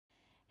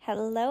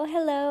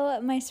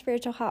Hello, my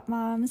spiritual hot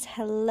moms.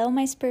 Hello,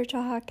 my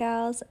spiritual hot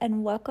gals,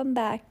 and welcome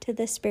back to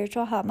the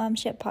Spiritual Hot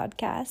Momship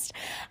podcast.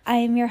 I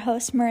am your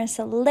host,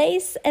 Marissa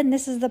Lace, and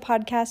this is the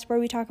podcast where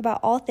we talk about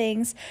all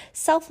things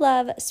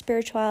self-love,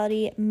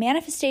 spirituality,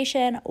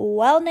 manifestation,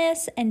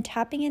 wellness, and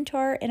tapping into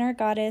our inner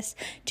goddess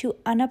to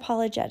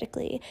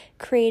unapologetically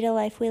create a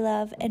life we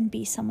love and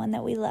be someone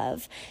that we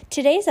love.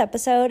 Today's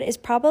episode is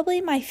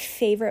probably my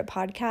favorite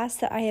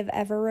podcast that I have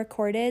ever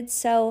recorded,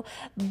 so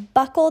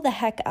buckle the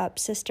heck up,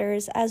 sisters,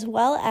 as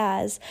well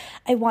as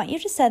I want you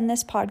to send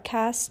this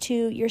podcast to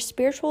your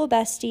spiritual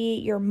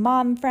bestie, your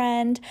mom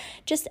friend,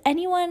 just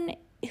anyone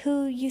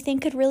who you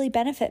think could really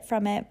benefit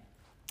from it.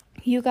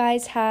 You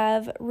guys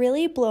have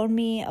really blown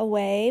me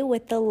away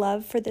with the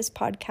love for this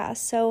podcast.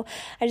 So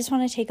I just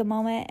want to take a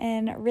moment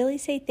and really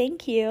say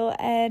thank you.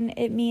 And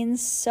it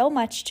means so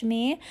much to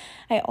me.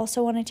 I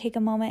also want to take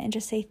a moment and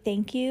just say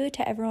thank you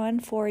to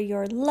everyone for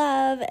your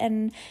love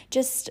and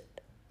just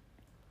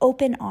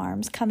open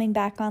arms coming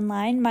back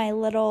online. My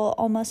little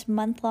almost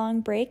month-long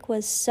break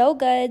was so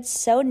good,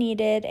 so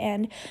needed,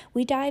 and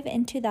we dive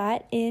into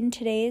that in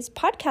today's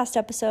podcast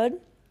episode.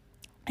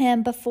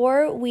 And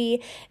before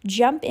we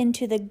jump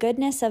into the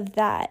goodness of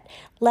that,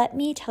 let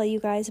me tell you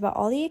guys about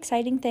all the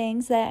exciting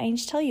things that I need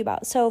to tell you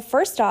about. So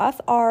first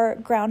off, our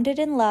Grounded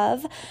in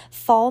Love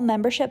fall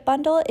membership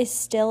bundle is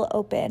still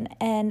open.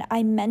 And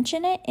I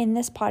mention it in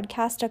this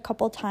podcast a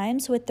couple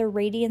times with the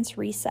Radiance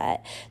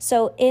Reset.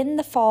 So in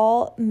the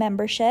fall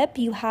membership,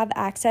 you have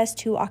access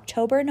to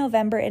October,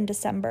 November, and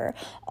December.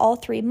 All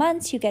 3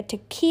 months you get to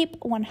keep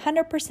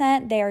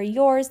 100%. They are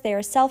yours. They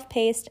are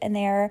self-paced and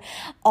they are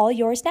all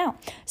yours now.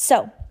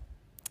 So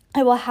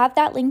I will have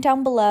that link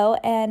down below,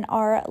 and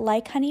our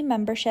Like Honey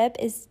membership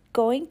is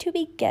going to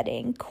be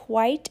getting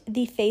quite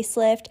the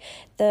facelift,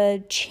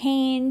 the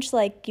change.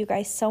 Like, you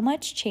guys, so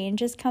much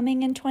change is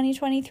coming in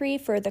 2023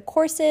 for the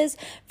courses,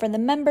 for the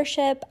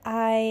membership.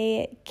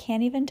 I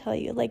can't even tell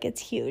you, like, it's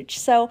huge.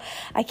 So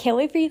I can't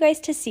wait for you guys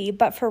to see.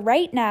 But for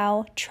right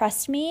now,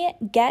 trust me,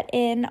 get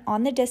in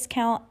on the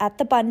discount at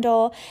the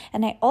bundle.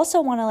 And I also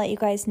want to let you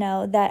guys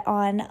know that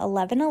on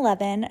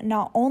 11/11,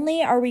 not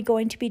only are we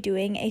going to be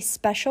doing a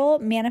special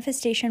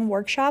manifestation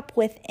workshop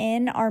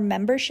within our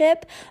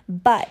membership,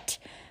 but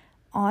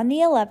on the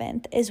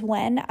 11th is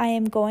when I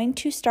am going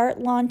to start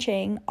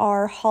launching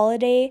our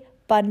holiday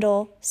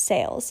bundle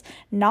sales.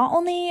 Not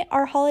only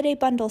our holiday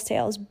bundle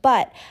sales,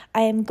 but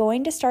I am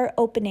going to start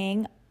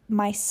opening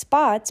my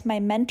spots, my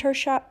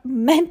mentorship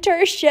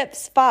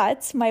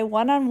spots, my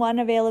one-on-one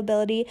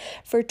availability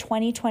for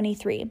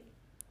 2023.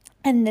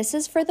 And this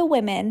is for the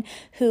women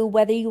who,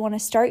 whether you want to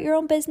start your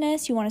own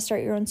business, you want to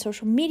start your own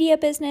social media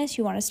business,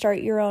 you want to start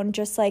your own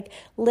just like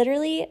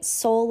literally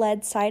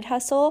soul-led side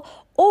hustle,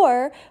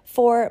 or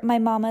for my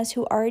mamas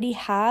who already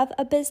have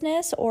a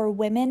business or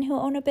women who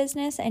own a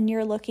business and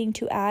you're looking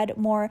to add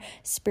more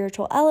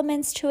spiritual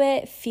elements to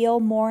it, feel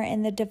more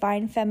in the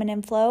divine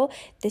feminine flow,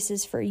 this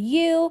is for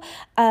you.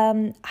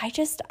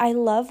 I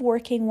love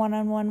working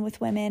one-on-one with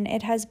women.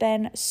 It has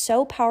been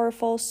so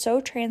powerful,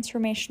 so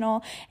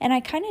transformational, and I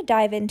kind of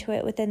dive into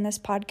it within this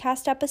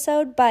podcast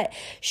episode, but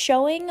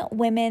showing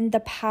women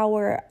the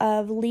power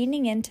of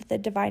leaning into the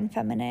divine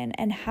feminine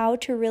and how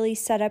to really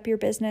set up your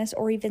business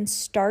or even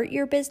start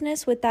your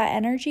business with that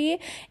energy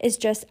is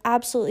just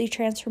absolutely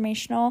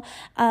transformational.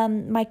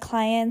 My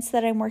clients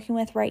that I'm working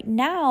with right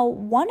now,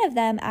 one of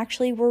them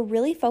actually were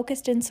really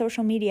focused in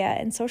social media,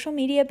 and social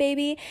media,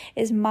 baby,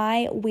 is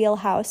my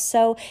wheelhouse.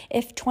 So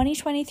if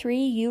 2023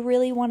 you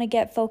really want to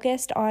get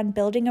focused on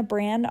building a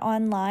brand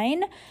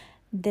online,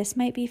 this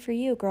might be for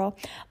you, girl.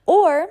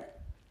 Or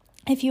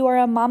if you are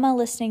a mama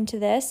listening to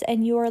this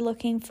and you are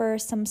looking for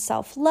some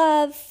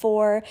self-love,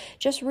 for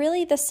just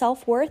really the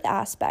self-worth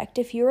aspect,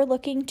 if you are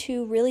looking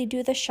to really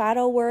do the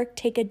shadow work,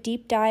 take a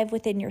deep dive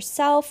within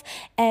yourself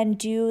and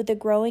do the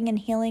growing and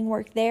healing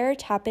work there,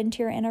 tap into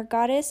your inner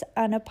goddess,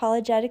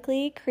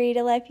 unapologetically create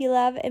a life you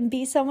love and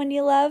be someone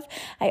you love,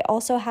 I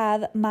also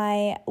have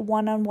my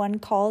one-on-one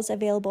calls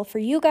available for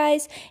you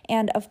guys.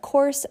 And of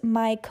course,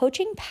 my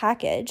coaching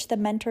package, the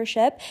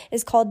mentorship,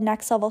 is called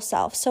Next Level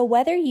Self. So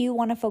whether you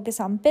want to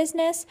focus on business,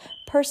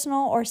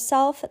 personal, or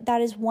self, that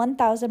is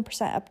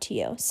 1000% up to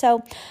you.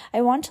 So I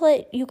want to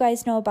let you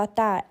guys know about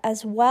that,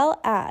 as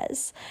well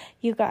as,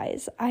 you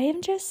guys, I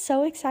am just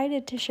so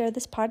excited to share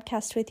this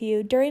podcast with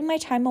you. During my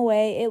time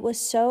away, it was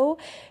so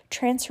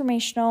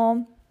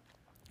transformational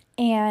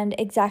and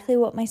exactly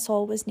what my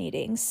soul was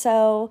needing.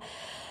 So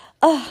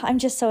I'm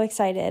just so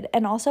excited.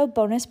 And also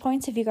bonus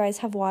points if you guys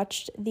have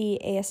watched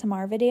the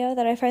ASMR video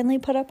that I finally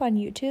put up on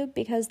YouTube,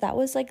 because that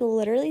was like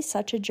literally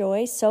such a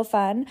joy, so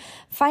fun.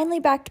 Finally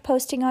back to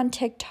posting on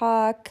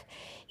TikTok.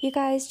 You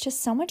guys,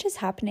 just so much is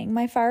happening.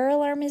 My fire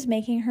alarm is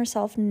making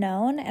herself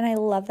known, and I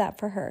love that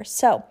for her.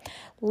 So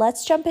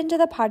let's jump into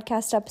the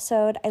podcast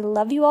episode. I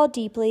love you all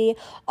deeply.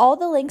 All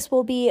the links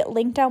will be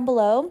linked down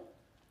below.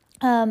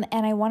 And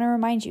I want to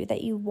remind you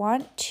that you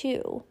want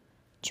to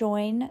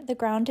join the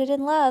Grounded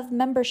in Love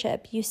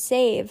membership. You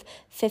save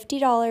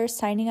 $50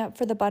 signing up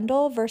for the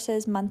bundle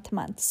versus month to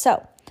month.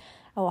 So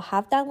I will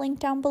have that link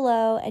down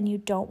below, and you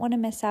don't want to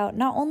miss out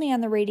not only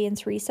on the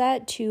Radiance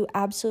Reset to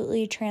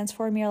absolutely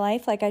transform your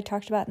life like I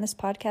talked about in this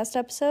podcast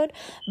episode,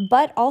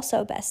 but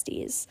also,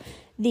 besties,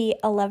 the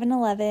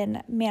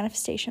 11/11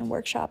 manifestation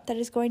workshop that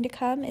is going to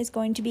come is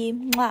going to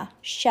be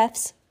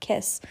chef's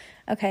kiss.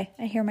 Okay,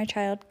 I hear my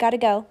child. Gotta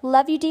go.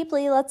 Love you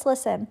deeply. Let's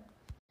listen.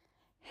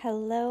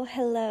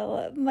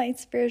 Hello, my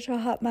spiritual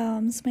hot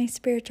moms, my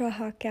spiritual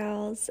hot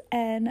gals,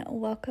 and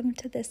welcome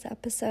to this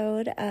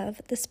episode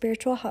of the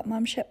Spiritual Hot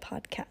Momship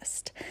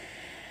podcast.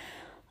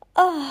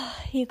 Oh,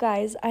 you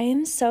guys, I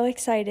am so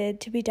excited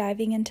to be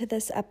diving into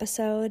this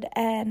episode,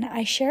 and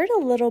I shared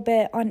a little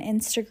bit on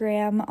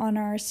Instagram, on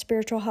our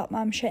Spiritual Hot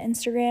Momship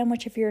Instagram,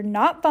 which if you're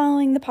not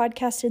following the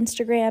podcast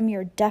Instagram,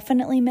 you're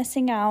definitely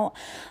missing out,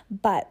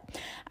 but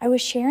I was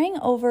sharing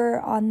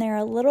over on there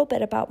a little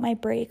bit about my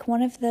break,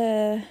 one of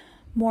the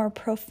more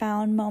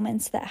profound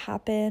moments that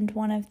happened,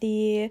 one of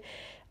the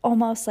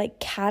almost like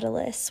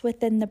catalysts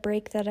within the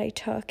break that I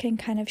took, and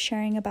kind of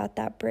sharing about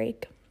that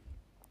break.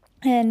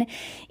 And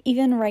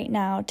even right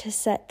now, to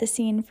set the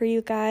scene for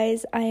you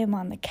guys, I am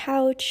on the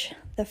couch,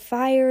 the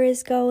fire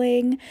is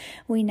going,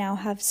 we now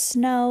have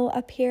snow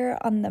up here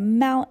on the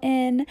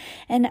mountain,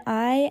 and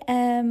I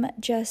am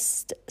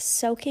just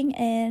soaking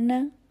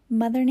in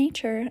Mother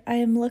Nature. I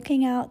am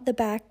looking out the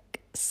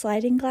back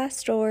sliding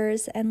glass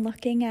doors and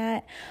looking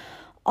at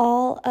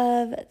all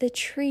of the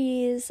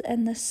trees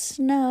and the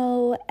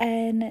snow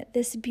and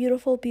this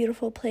beautiful,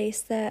 beautiful place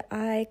that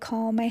I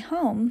call my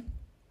home.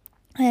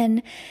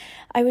 And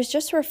I was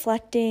just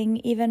reflecting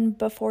even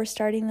before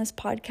starting this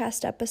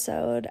podcast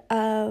episode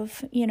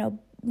of,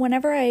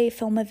 whenever I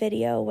film a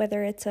video,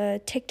 whether it's a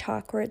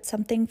TikTok or it's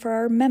something for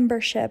our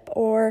membership,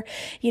 or,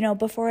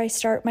 before I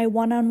start my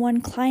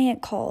one-on-one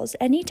client calls,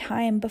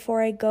 anytime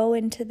before I go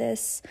into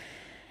this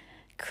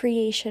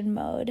creation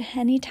mode,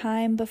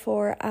 anytime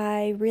before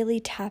I really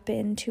tap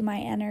into my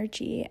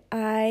energy,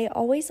 I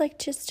always like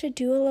just to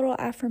do a little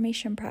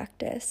affirmation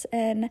practice.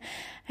 And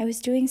I was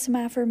doing some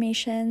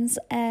affirmations,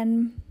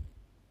 and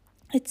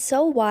it's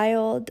so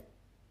wild.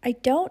 I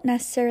don't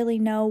necessarily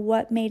know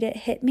what made it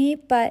hit me,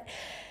 but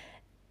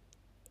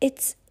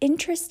it's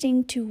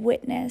interesting to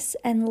witness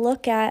and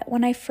look at.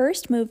 When I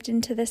first moved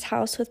into this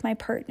house with my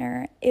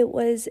partner, it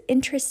was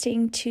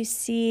interesting to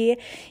see,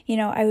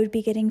 I would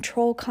be getting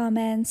troll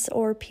comments,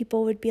 or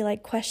people would be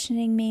like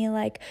questioning me,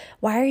 like,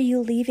 why are you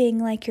leaving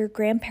like your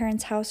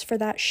grandparents' house for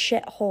that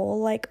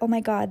shithole? Like, oh my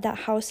God, that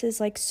house is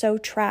like so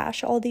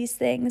trash, all these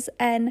things.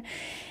 And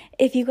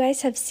if you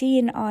guys have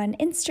seen on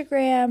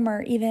Instagram,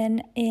 or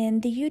even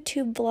in the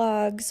YouTube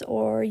vlogs,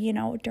 or,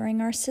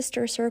 during our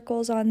sister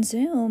circles on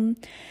Zoom,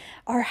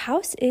 our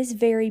house is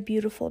very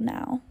beautiful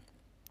now.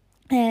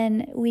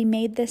 And we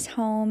made this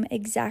home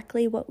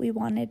exactly what we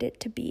wanted it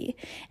to be.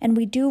 And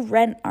we do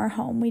rent our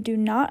home. We do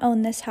not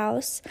own this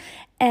house.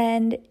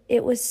 And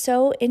it was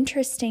so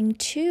interesting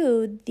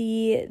too,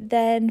 the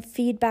then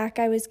feedback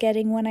I was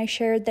getting when I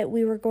shared that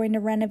we were going to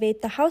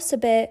renovate the house a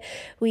bit.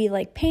 We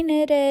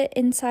painted it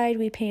inside,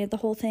 we painted the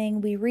whole thing,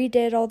 we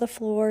redid all the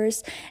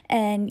floors,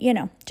 and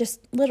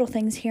just little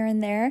things here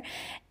and there.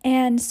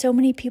 And so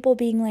many people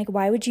being like,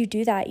 why would you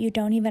do that? You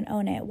don't even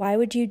own it. Why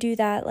would you do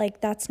that?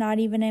 Like, that's not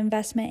even an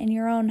investment in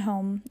your own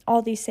home.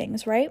 All these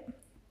things, right?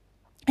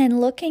 And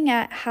looking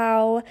at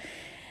how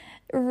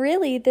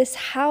really this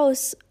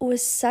house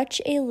was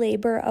such a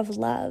labor of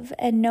love,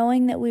 and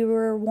knowing that we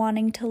were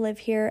wanting to live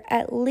here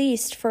at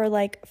least for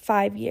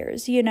 5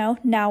 years,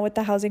 now with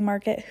the housing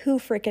market, who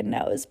freaking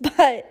knows?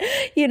 But,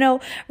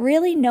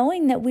 really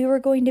knowing that we were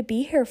going to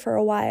be here for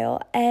a while.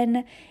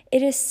 And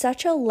it is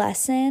such a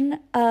lesson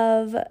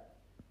of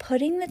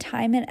putting the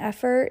time and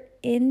effort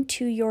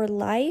into your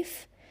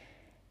life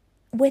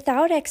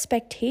without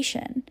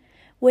expectation.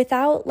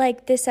 Without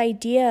this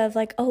idea of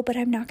oh, but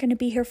I'm not going to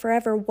be here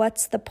forever.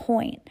 What's the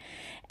point?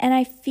 And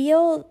I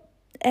feel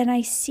and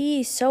I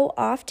see so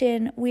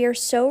often we are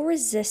so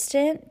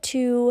resistant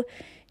to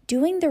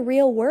doing the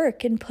real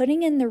work and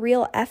putting in the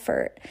real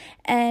effort.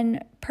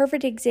 And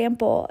perfect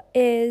example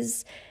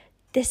is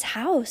this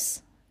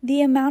house.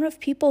 The amount of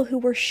people who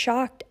were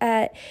shocked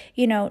at,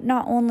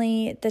 not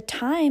only the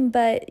time,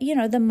 but,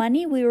 the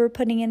money we were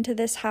putting into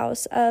this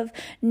house, of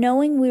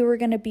knowing we were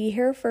going to be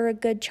here for a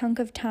good chunk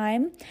of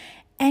time.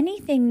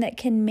 Anything that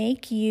can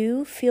make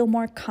you feel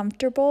more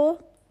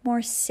comfortable,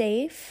 more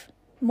safe,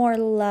 more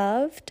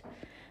loved,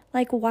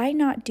 why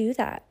not do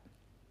that?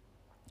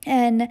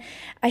 And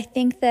I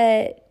think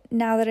that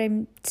now that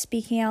I'm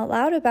speaking out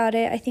loud about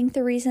it, I think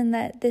the reason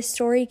that this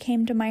story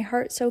came to my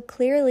heart so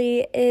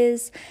clearly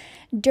is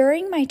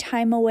during my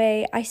time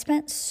away, I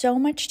spent so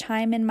much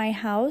time in my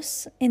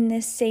house in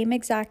this same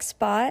exact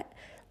spot,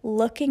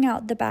 looking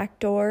out the back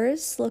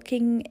doors,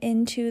 looking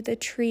into the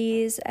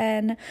trees,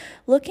 and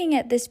looking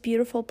at this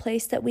beautiful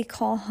place that we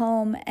call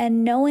home,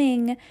 and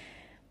knowing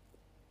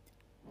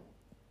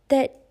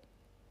that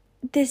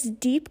this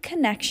deep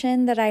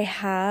connection that I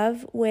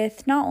have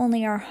with not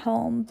only our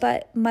home,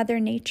 but Mother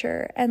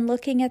Nature, and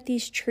looking at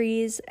these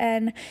trees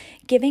and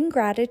giving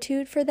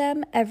gratitude for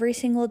them every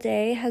single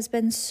day has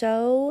been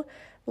so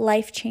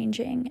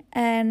life-changing.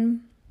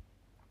 And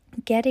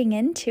getting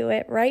into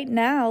it right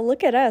now.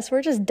 Look at us.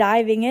 We're just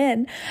diving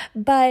in.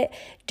 But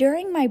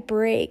during my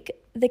break,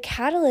 the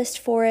catalyst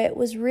for it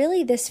was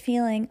really this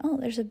feeling, oh,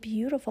 there's a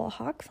beautiful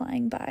hawk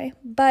flying by.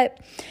 But,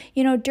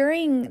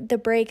 during the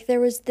break, there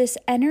was this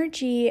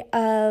energy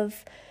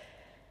of,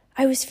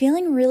 I was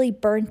feeling really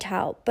burnt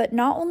out, but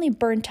not only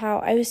burnt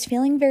out, I was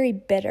feeling very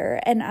bitter.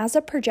 And as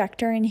a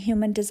projector in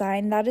human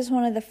design, that is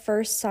one of the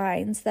first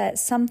signs that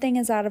something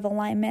is out of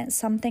alignment,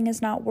 something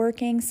is not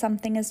working,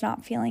 something is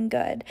not feeling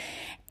good.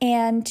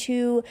 And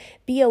to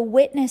be a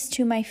witness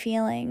to my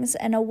feelings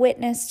and a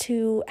witness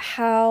to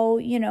how,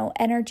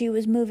 energy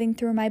was moving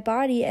through my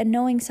body and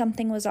knowing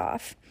something was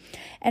off.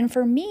 And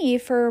for me,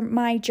 for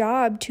my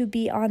job to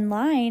be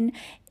online,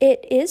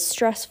 it is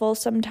stressful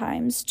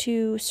sometimes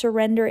to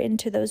surrender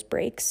into those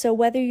breaks. So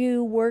whether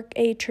you work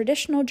a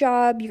traditional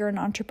job, you're an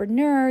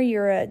entrepreneur,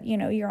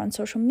 you're on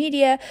social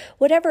media,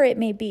 whatever it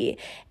may be,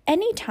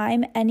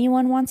 anytime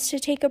anyone wants to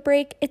take a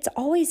break, it's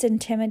always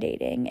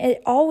intimidating.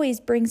 It always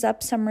brings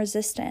up some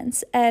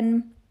resistance.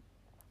 And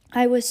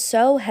I was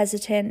so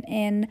hesitant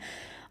in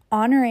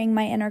honoring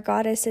my inner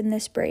goddess in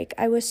this break.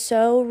 I was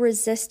so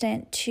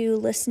resistant to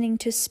listening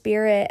to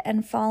spirit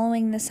and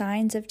following the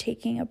signs of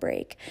taking a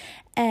break,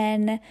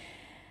 and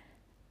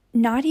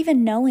not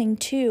even knowing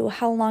too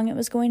how long it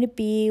was going to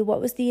be,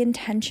 what was the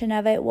intention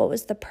of it, what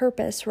was the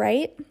purpose,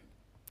 right?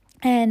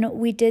 And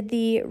we did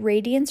the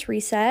Radiance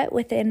Reset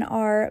within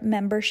our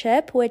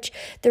membership, which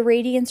the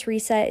Radiance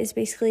Reset is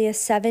basically a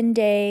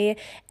 7-day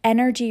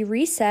energy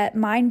reset,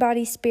 mind,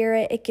 body,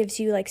 spirit. It gives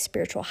you like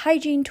spiritual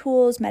hygiene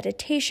tools,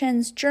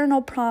 meditations,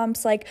 journal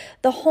prompts, like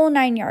the whole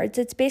 9 yards.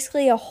 It's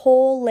basically a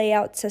whole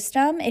layout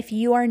system. If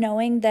you are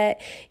knowing that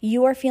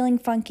you are feeling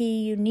funky,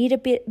 you need a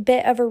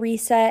bit of a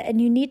reset, and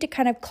you need to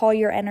kind of call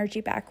your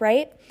energy back,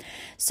 right?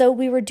 So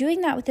we were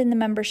doing that within the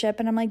membership,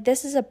 and I'm like,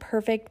 this is a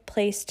perfect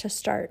place to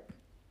start.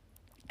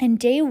 And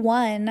day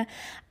one,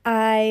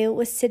 I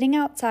was sitting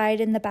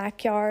outside in the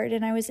backyard,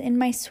 and I was in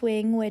my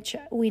swing, which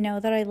we know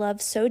that I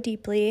love so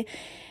deeply.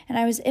 And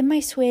I was in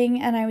my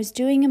swing and I was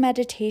doing a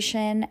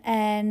meditation,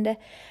 and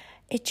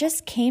it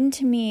just came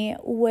to me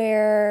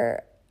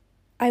where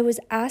I was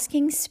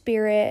asking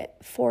spirit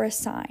for a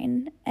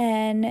sign.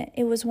 And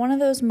it was one of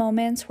those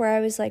moments where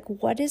I was like,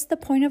 what is the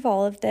point of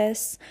all of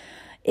this?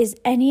 Is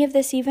any of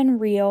this even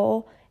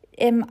real?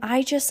 Am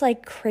I just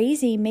like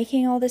crazy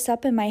making all this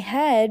up in my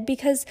head?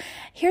 Because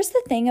here's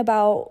the thing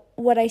about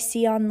what I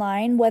see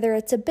online, whether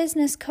it's a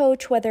business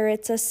coach, whether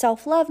it's a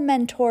self-love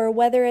mentor,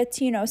 whether it's,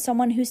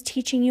 someone who's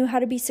teaching you how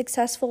to be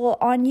successful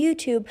on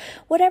YouTube,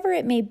 whatever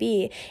it may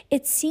be,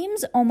 it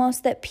seems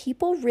almost that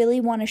people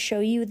really want to show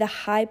you the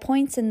high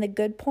points and the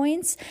good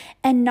points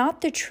and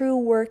not the true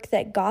work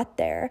that got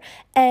there.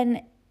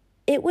 And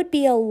it would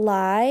be a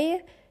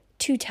lie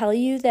to tell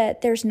you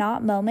that there's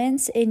not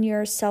moments in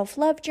your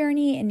self-love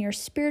journey, in your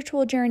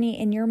spiritual journey,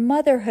 in your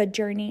motherhood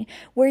journey,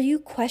 where you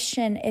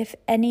question if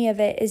any of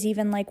it is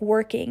even like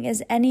working.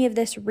 Is any of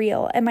this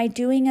real? Am I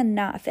doing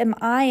enough? Am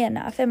I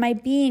enough? Am I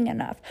being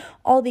enough?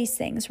 All these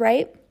things,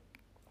 right?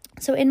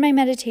 So in my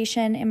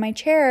meditation, in my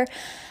chair,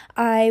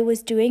 I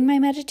was doing my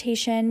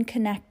meditation,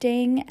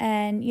 connecting,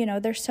 and,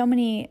 there's so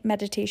many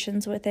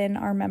meditations within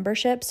our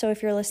membership. So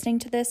if you're listening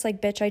to this,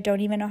 like, bitch, I don't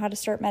even know how to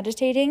start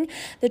meditating,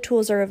 the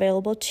tools are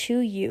available to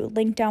you,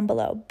 link down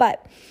below.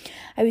 But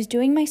I was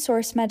doing my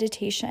source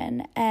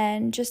meditation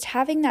and just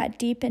having that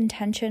deep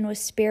intention with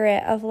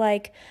spirit of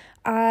like,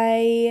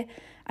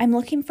 I'm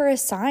looking for a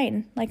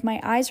sign. Like, my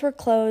eyes were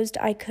closed.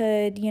 I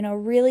could,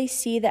 really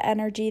see the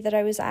energy that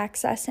I was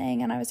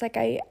accessing. And I was like,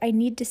 I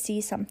need to see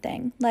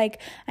something.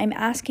 Like, I'm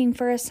asking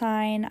for a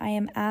sign. I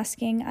am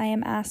asking.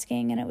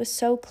 And it was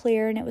so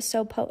clear and it was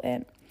so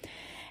potent.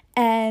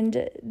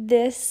 And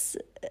this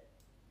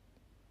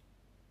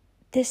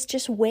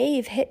just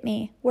wave hit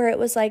me where it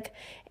was like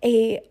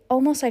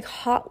almost like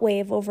hot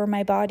wave over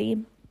my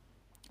body.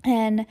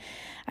 And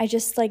I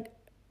just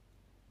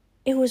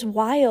it was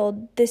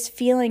wild, this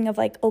feeling of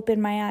like,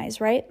 open my eyes,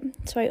 right?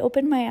 So I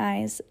opened my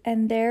eyes,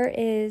 and there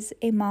is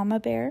a mama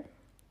bear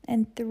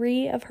and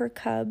 3 of her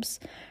cubs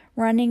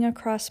running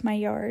across my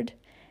yard.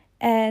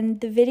 And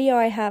the video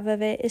I have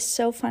of it is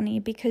so funny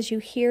because you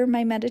hear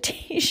my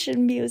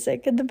meditation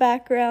music in the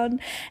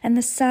background, and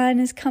the sun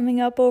is coming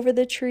up over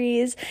the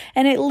trees,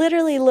 and it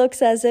literally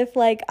looks as if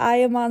like I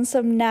am on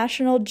some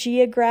National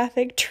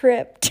Geographic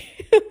trip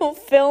to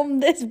film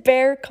this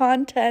bear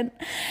content.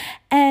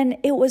 And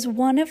it was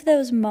one of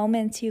those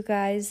moments, you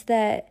guys,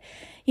 that,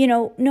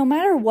 no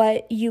matter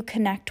what you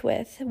connect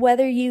with,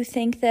 whether you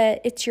think that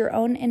it's your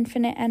own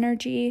infinite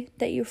energy,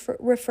 that you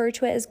refer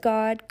to it as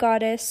God,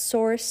 goddess,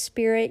 source,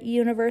 spirit,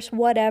 universe,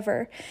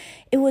 whatever,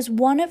 it was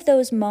one of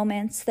those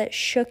moments that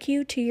shook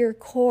you to your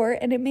core.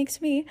 And it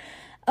makes me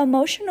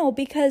emotional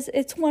because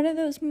it's one of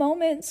those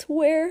moments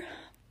where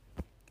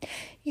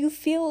you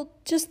feel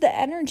just the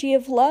energy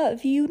of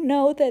love. You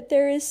know that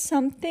there is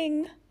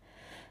something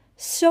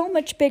so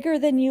much bigger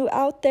than you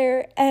out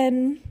there,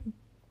 and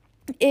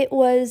it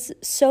was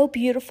so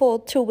beautiful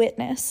to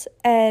witness.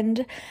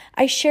 And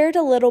I shared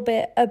a little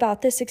bit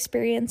about this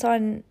experience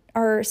on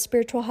our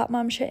Spiritual Hot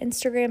Mom Shit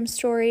Instagram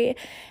story,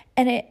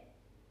 and it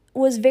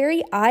was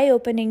very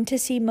eye-opening to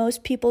see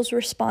most people's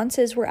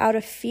responses were out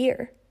of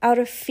fear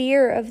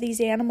of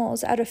these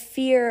animals, out of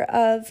fear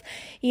of,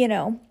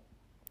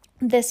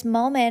 this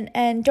moment.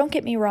 And don't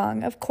get me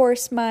wrong, of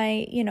course,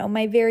 my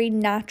very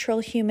natural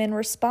human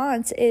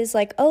response is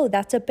like, oh,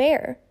 that's a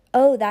bear.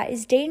 Oh, that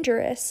is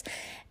dangerous.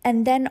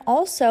 And then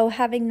also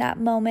having that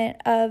moment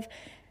of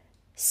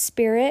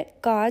Spirit,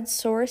 God,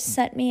 Source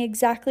sent me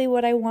exactly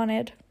what I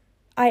wanted.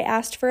 I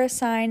asked for a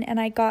sign and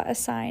I got a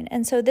sign.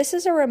 And so this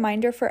is a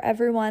reminder for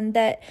everyone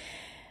that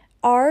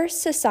our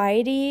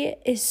society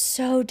is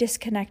so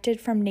disconnected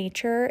from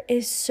nature,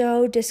 is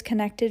so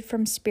disconnected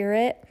from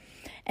spirit.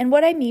 And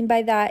what I mean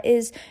by that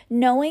is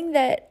knowing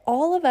that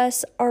all of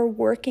us are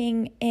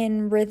working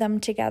in rhythm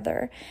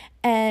together.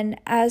 And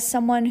as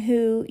someone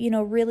who,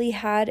 really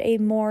had a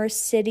more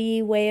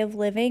city way of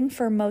living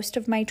for most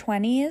of my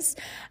 20s,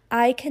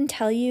 I can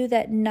tell you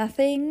that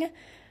nothing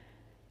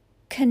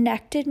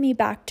connected me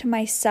back to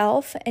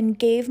myself and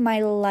gave my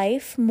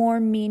life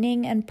more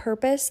meaning and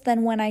purpose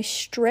than when I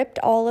stripped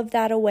all of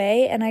that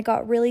away and I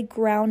got really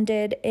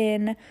grounded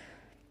in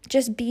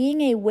just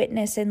being a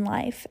witness in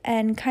life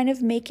and kind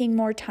of making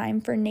more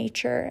time for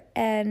nature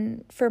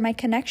and for my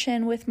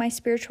connection with my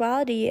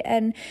spirituality.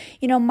 And,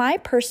 my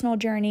personal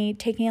journey,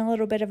 taking a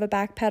little bit of a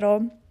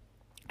backpedal,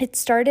 it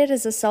started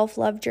as a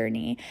self-love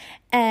journey,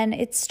 and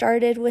it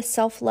started with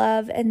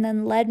self-love and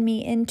then led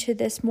me into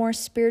this more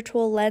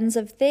spiritual lens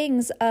of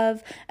things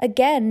of,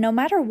 again, no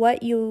matter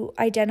what you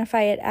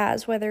identify it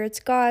as, whether it's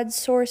God,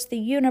 Source, the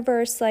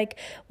universe, like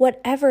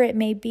whatever it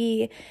may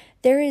be,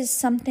 there is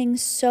something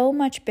so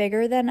much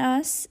bigger than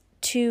us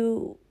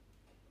to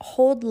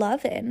hold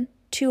love in,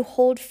 to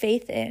hold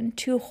faith in,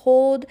 to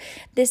hold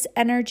this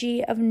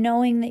energy of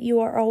knowing that you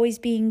are always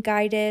being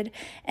guided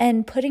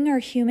and putting our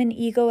human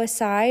ego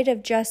aside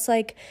of just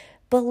like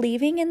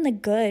believing in the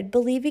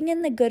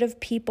good of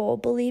people,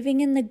 believing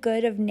in the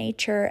good of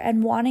nature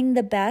and wanting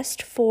the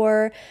best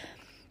for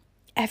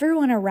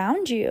everyone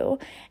around you.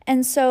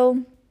 And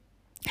so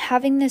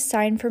having this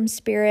sign from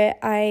Spirit,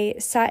 I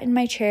sat in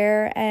my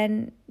chair,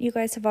 and you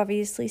guys have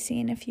obviously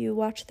seen, if you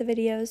watch the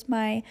videos,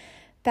 my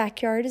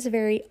backyard is a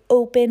very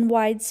open,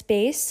 wide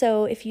space.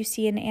 So if you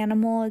see an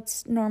animal,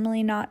 it's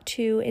normally not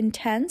too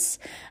intense.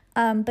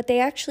 But they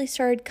actually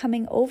started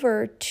coming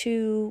over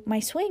to my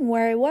swing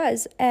where I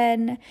was.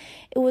 And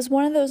it was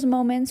one of those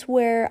moments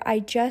where I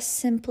just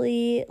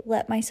simply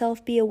let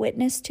myself be a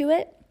witness to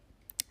it.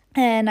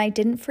 And I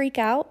didn't freak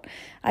out.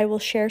 I will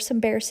share some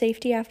bear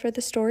safety after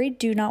the story.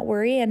 Do not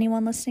worry,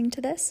 anyone listening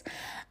to this.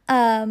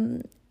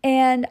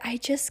 And I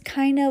just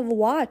kind of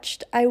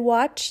watched. I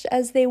watched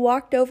as they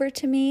walked over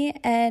to me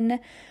and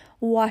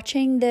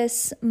watching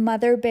this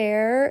mother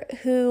bear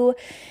who,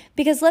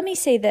 because let me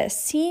say this,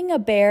 seeing a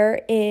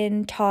bear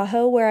in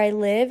Tahoe where I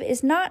live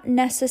is not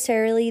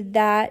necessarily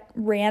that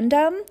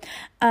random.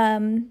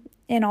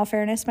 In all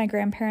fairness, my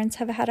grandparents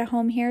have had a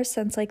home here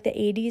since like the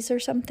 80s or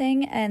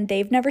something, and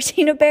they've never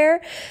seen a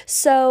bear.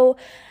 So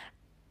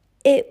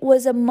it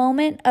was a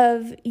moment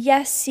of,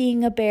 yes,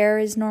 seeing a bear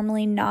is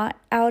normally not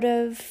out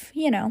of,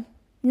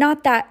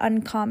 not that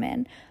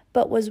uncommon.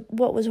 But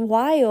what was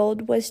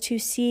wild was to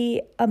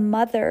see a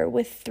mother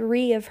with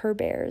 3 of her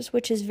bears,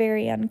 which is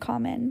very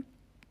uncommon.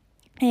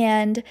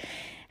 And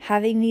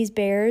having these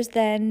bears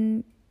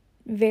then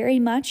very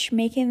much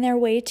making their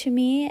way to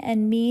me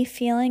and me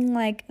feeling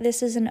like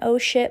this is an oh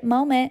shit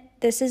moment.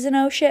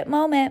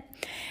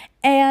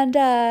 And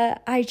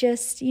I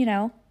just,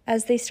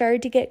 as they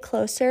started to get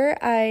closer,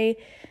 I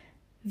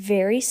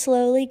very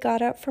slowly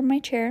got up from my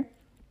chair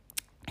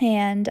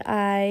and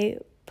I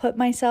put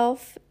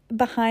myself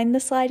behind the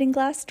sliding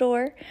glass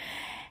door,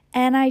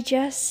 and I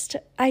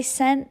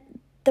sent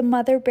the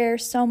mother bear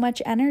so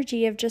much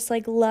energy of just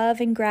like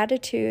love and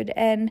gratitude.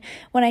 And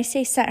when I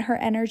say sent her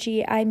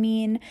energy, I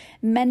mean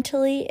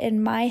mentally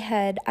in my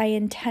head, I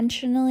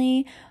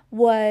intentionally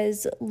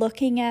was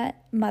looking at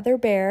Mother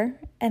Bear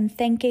and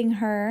thanking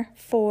her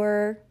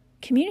for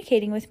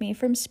communicating with me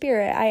from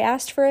Spirit. I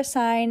asked for a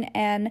sign,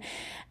 and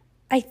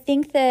I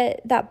think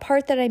that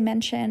part that I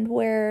mentioned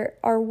where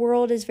our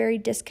world is very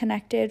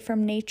disconnected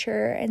from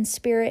nature and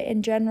spirit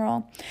in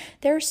general,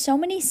 there are so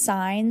many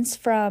signs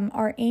from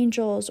our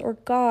angels or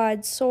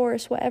God,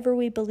 Source, whatever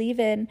we believe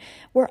in.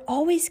 We're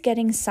always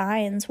getting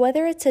signs,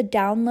 whether it's a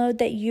download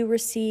that you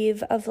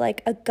receive of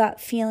like a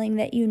gut feeling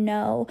that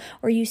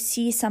or you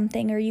see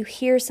something or you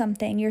hear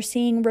something. You're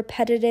seeing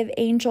repetitive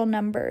angel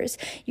numbers.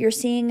 You're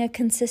seeing a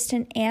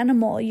consistent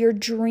animal. You're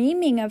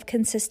dreaming of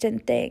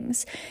consistent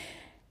things.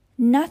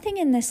 Nothing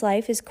in this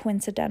life is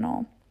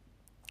coincidental.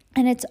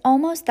 And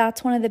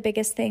that's one of the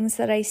biggest things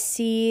that I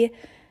see,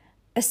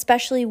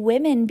 especially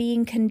women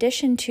being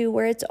conditioned to,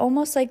 where it's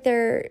almost like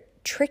they're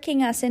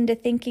tricking us into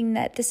thinking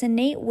that this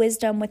innate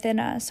wisdom within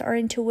us, our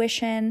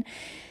intuition,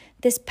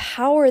 this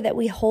power that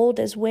we hold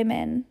as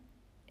women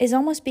is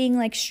almost being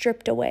like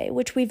stripped away,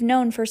 which we've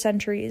known for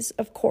centuries,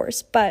 of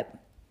course, but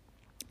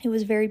it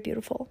was very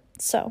beautiful.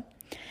 So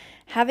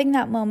having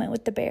that moment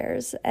with the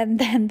bears, and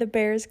then the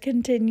bears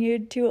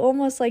continued to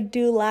almost like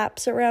do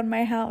laps around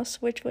my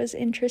house, which was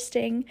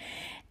interesting.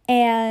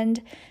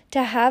 And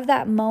to have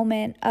that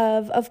moment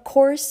of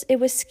course, it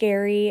was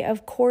scary.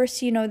 Of course,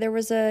 there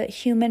was a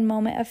human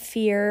moment of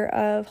fear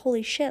of,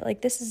 holy shit,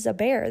 like this is a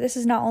bear. This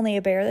is not only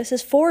a bear, this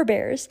is 4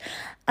 bears.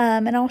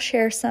 And I'll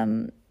share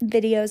some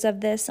videos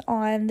of this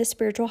on the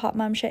Spiritual Hot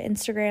Mom Shit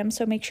Instagram,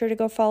 so make sure to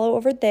go follow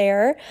over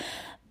there.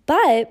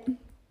 But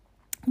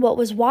what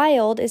was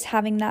wild is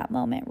having that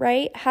moment,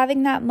 right?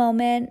 Having that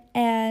moment,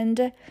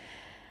 and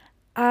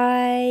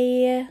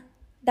that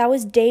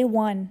was day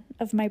 1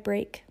 of my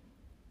break.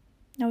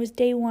 That was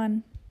day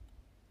 1.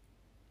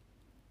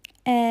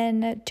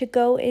 And to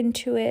go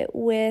into it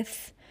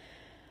with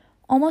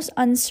almost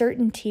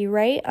uncertainty,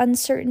 right?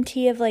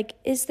 Uncertainty of like,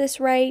 is this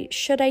right?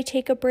 Should I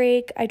take a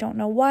break? I don't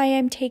know why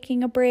I'm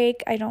taking a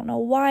break. I don't know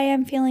why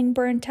I'm feeling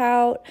burnt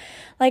out.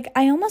 Like,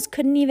 I almost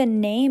couldn't even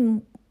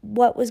name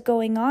what was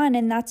going on.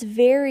 And that's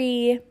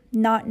very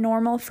not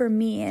normal for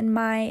me in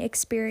my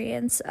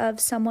experience of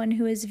someone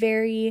who is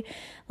very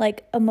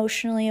like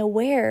emotionally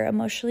aware,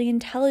 emotionally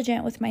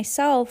intelligent with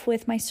myself,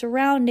 with my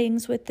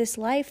surroundings, with this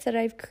life that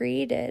I've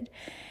created.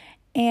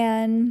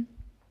 And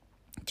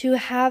to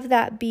have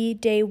that be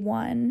day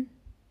 1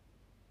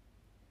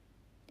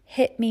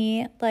 hit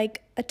me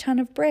like a ton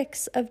of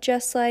bricks of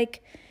just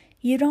like,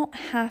 you don't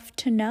have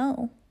to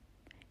know.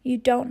 You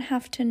don't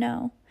have to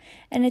know.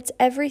 And it's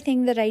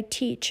everything that I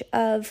teach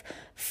of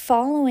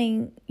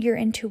following your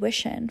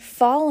intuition,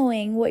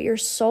 following what your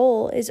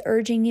soul is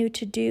urging you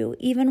to do,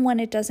 even when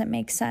it doesn't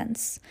make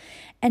sense,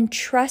 and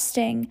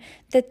trusting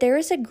that there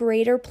is a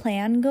greater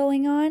plan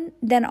going on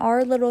than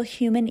our little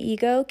human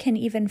ego can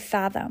even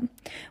fathom.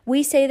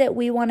 We say that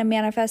we want to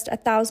manifest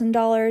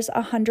 $1,000,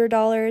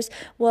 $100.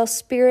 Well,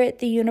 Spirit,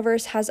 the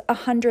universe has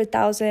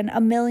 $100,000,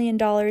 $1 million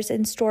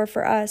in store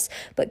for us.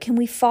 But can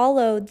we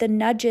follow the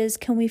nudges?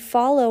 Can we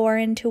follow our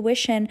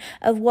intuition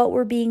of what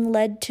we're being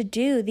led to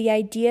do, the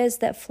ideas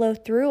that flow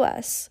through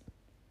us?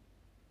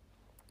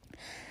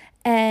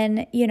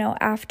 And,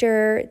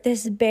 after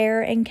this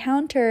bear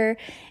encounter,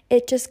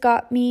 it just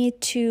got me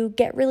to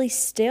get really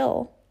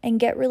still and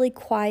get really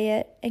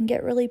quiet and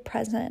get really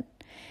present.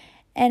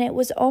 And it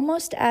was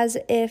almost as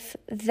if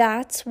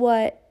that's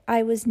what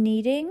I was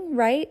needing,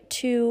 right?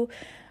 To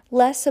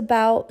less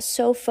about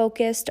so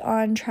focused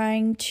on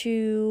trying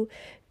to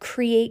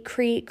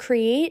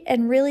create,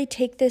 and really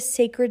take this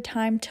sacred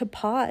time to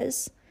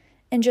pause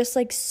and just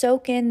like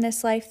soak in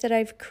this life that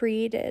I've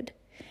created.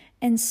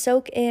 And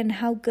soak in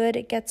how good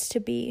it gets to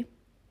be.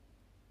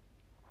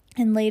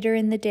 And later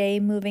in the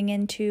day, moving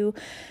into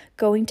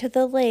going to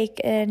the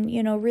lake and,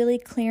 really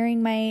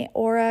clearing my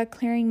aura,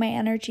 clearing my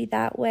energy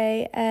that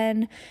way.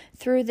 And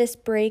through this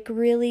break,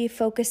 really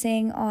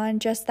focusing on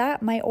just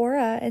that, my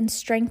aura, and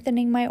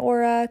strengthening my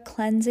aura,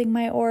 cleansing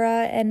my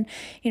aura. And,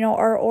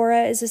 our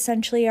aura is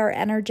essentially our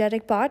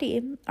energetic body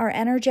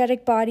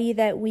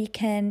that we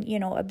can,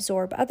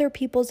 absorb other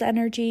people's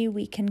energy.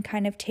 We can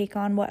kind of take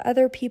on what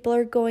other people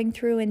are going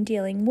through and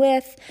dealing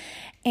with.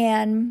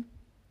 And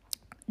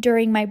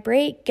during my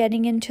break,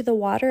 getting into the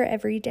water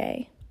every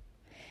day.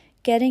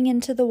 Getting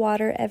into the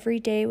water every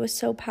day was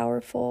so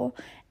powerful.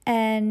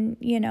 And,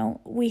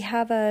 we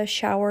have a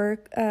shower,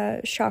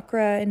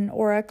 chakra and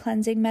aura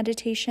cleansing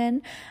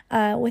meditation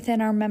within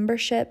our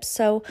membership.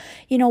 So,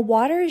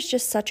 water is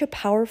just such a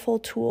powerful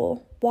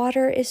tool.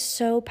 Water is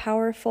so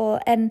powerful.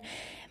 And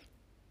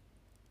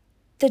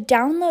the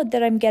download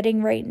that I'm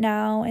getting right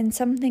now, and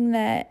something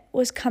that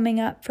was coming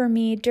up for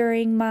me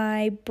during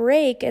my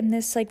break and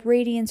this like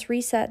radiance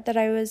reset that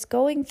I was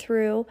going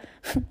through,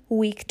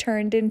 week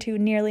turned into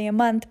nearly a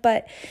month,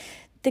 but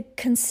the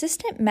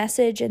consistent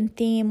message and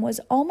theme was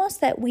almost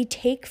that we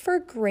take for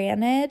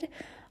granted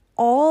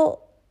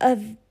all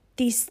of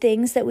these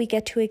things that we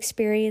get to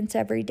experience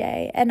every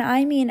day. And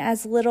I mean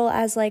as little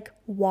as like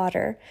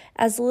water,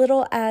 as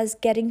little as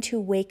getting to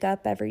wake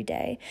up every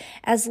day,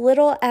 as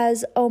little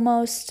as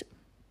almost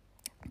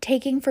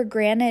taking for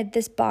granted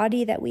this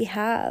body that we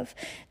have,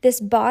 this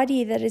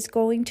body that is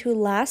going to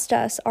last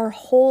us our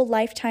whole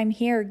lifetime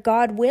here,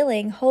 God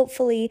willing,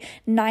 hopefully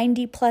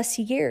 90 plus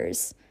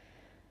years.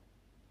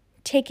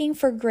 Taking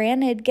for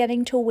granted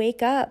getting to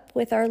wake up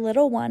with our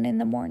little one in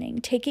the morning,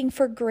 taking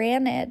for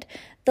granted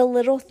the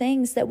little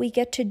things that we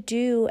get to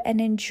do and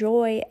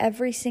enjoy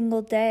every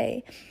single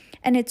day.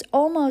 And it's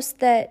almost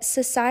that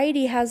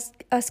society has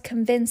us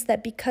convinced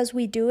that because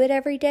we do it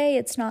every day,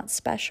 it's not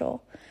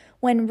special.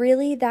 When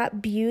really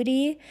that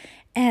beauty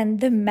and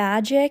the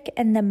magic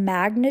and the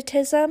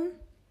magnetism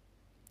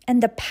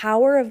and the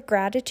power of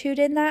gratitude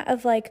in that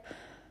of like,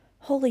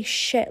 holy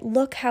shit,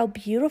 look how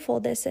beautiful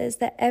this is,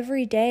 that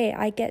every day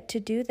I get to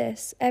do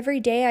this. Every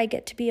day I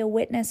get to be a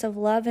witness of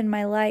love in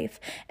my life.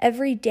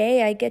 Every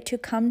day I get to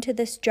come to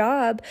this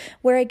job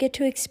where I get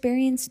to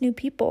experience new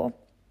people.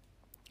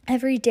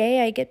 Every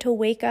day I get to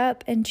wake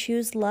up and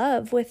choose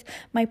love with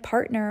my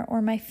partner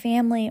or my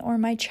family or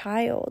my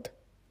child.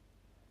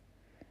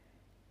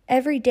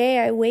 Every day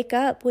I wake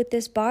up with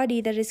this body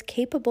that is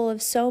capable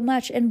of so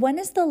much. And when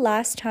is the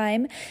last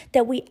time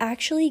that we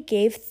actually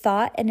gave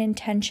thought and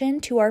intention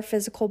to our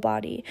physical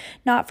body?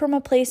 Not from a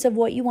place of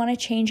what you want to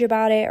change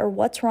about it or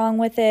what's wrong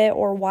with it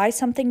or why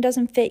something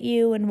doesn't fit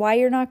you and why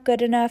you're not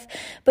good enough,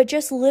 but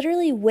just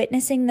literally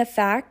witnessing the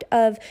fact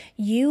of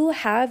you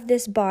have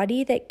this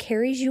body that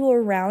carries you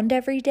around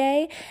every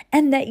day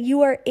and that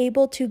you are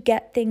able to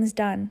get things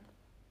done.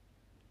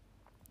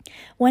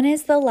 When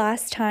is the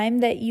last time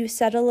that you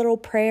said a little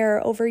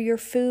prayer over your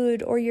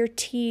food or your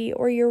tea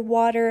or your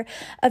water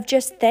of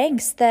just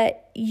thanks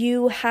that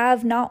you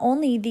have not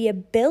only the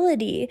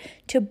ability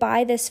to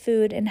buy this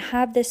food and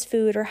have this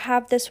food or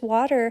have this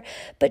water,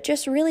 but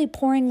just really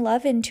pouring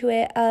love into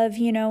it of,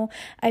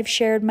 I've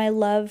shared my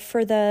love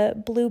for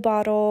the Blue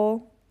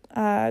Bottle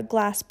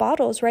glass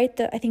bottles, right?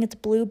 I think it's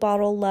Blue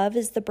Bottle Love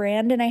is the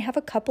brand, and I have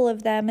a couple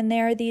of them, and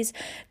they are these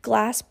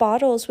glass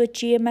bottles with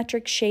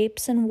geometric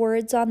shapes and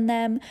words on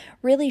them,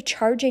 really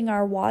charging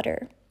our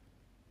water.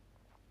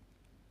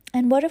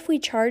 And what if we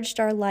charged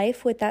our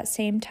life with that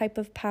same type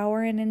of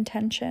power and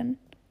intention?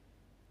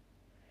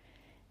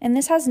 And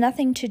this has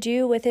nothing to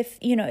do with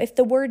if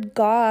the word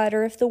God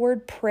or if the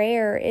word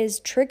prayer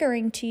is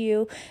triggering to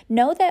you,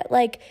 know that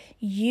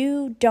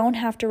you don't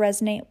have to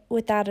resonate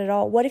with that at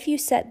all. What if you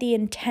set the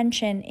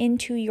intention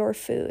into your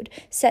food,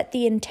 set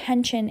the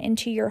intention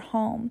into your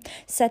home,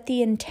 set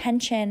the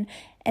intention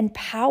and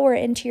power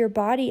into your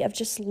body of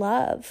just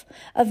love,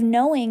 of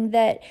knowing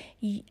that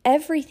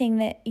everything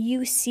that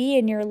you see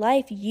in your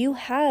life, you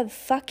have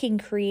fucking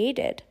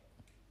created.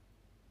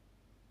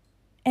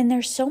 And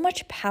there's so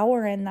much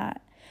power in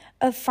that.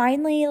 Of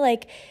finally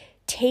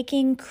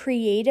taking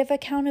creative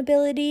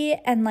accountability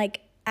and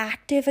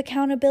active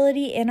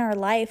accountability in our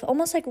life,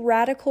 almost like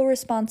radical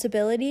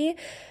responsibility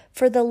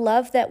for the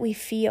love that we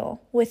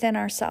feel within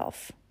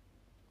ourselves.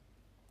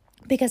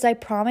 Because I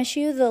promise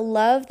you, the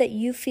love that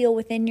you feel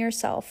within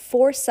yourself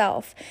for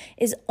self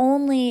is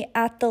only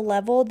at the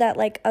level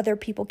that other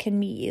people can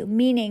meet you.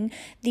 Meaning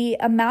the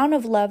amount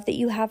of love that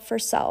you have for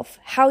self,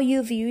 how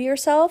you view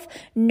yourself,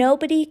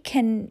 nobody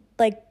can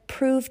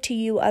prove to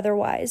you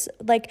otherwise.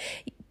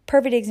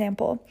 Perfect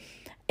example.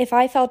 If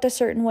I felt a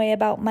certain way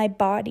about my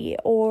body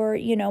or,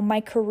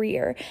 my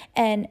career,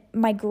 and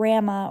my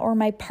grandma or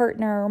my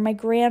partner or my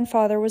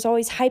grandfather was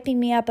always hyping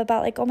me up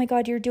about oh my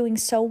God, you're doing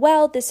so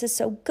well. This is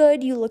so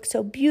good. You look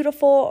so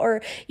beautiful.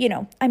 Or,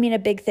 a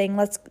big thing.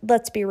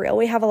 Let's be real.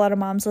 We have a lot of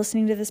moms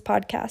listening to this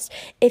podcast.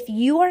 If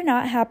you are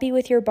not happy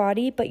with your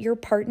body, but your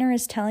partner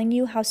is telling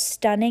you how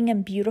stunning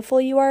and beautiful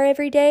you are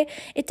every day,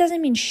 it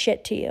doesn't mean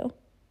shit to you.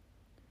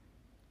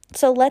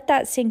 So let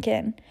that sink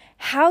in.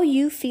 How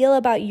you feel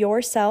about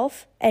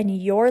yourself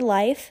and your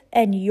life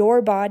and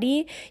your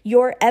body,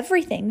 your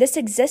everything, this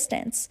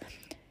existence,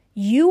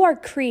 you are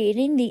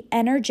creating the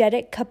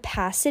energetic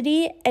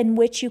capacity in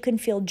which you can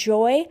feel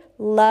joy,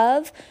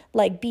 love,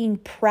 being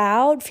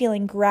proud,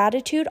 feeling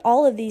gratitude,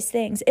 all of these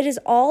things. It is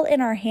all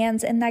in our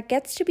hands, and that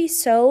gets to be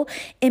so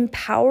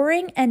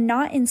empowering and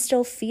not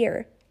instill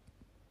fear.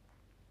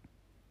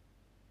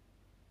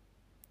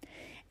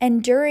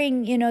 And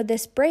during,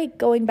 this break,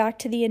 going back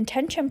to the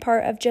intention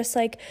part of just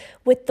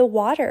with the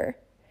water,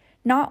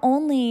 not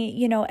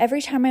only,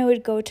 every time I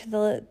would go to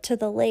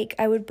the lake,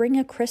 I would bring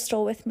a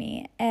crystal with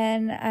me.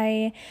 And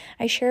I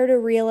shared a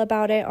reel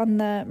about it on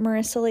the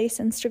Marissa Lace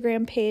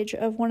Instagram page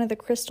of one of the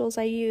crystals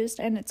I used,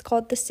 and it's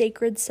called the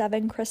Sacred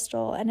 7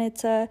 crystal. And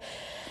it's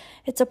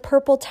a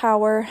purple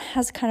tower,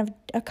 has kind of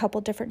a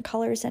couple different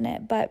colors in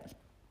it, but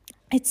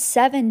it's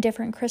 7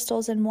 different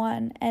crystals in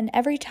one. And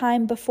every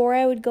time before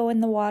I would go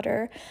in the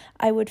water,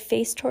 I would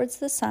face towards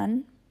the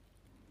sun,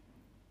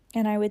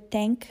 and I would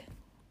thank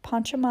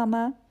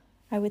Pachamama,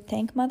 I would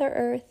thank Mother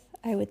Earth,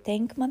 I would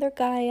thank Mother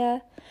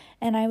Gaia,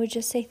 and I would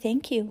just say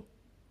thank you.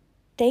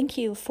 Thank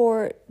you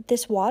for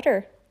this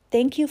water.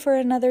 Thank you for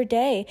another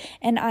day.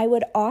 And I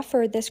would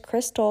offer this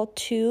crystal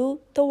to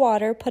the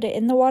water, put it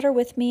in the water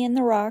with me in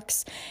the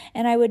rocks.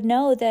 And I would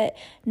know that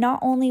not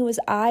only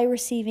was I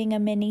receiving a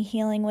mini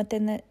healing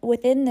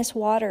within this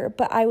water,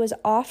 but I was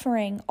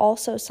offering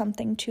also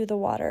something to the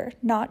water,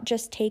 not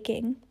just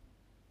taking.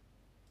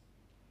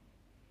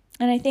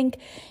 And I think,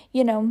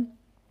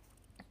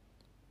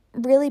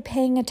 really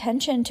paying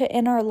attention to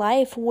in our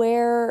life,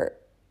 where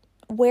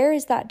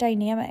is that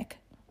dynamic?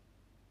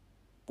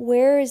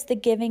 Where is the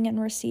giving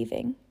and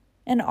receiving?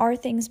 And are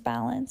things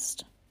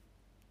balanced?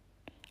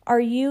 Are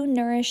you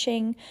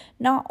nourishing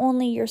not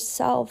only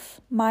yourself,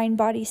 mind,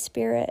 body,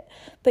 spirit,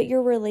 but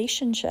your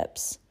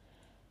relationships?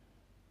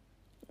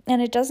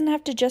 And it doesn't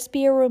have to just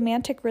be a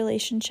romantic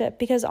relationship,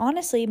 because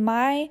honestly,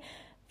 my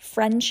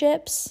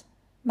friendships,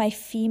 my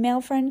female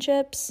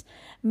friendships,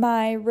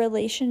 my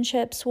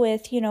relationships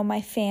with,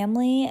 my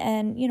family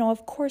and,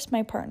 of course,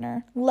 my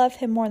partner, love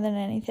him more than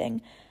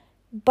anything.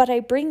 But I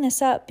bring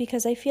this up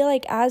because I feel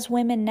like as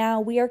women now,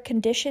 we are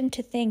conditioned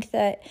to think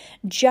that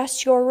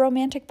just your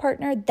romantic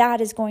partner, that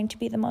is going to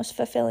be the most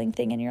fulfilling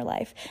thing in your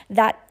life.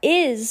 That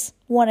is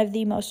one of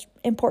the most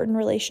important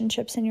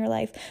relationships in your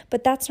life,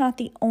 but that's not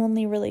the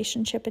only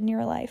relationship in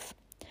your life.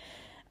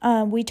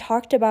 We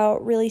talked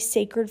about really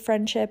sacred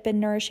friendship and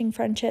nourishing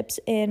friendships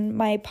in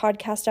my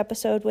podcast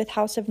episode with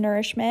House of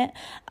Nourishment,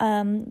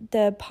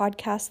 the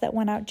podcast that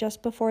went out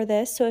just before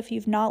this. So if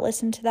you've not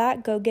listened to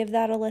that, go give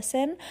that a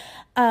listen.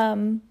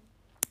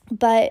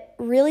 But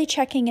really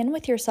checking in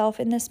with yourself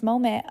in this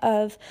moment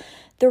of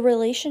the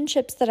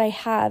relationships that I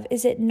have.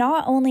 Is it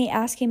not only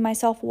asking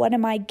myself, what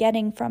am I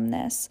getting from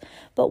this,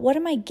 but what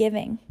am I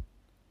giving?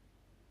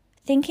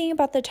 Thinking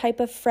about the type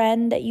of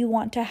friend that you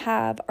want to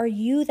have. Are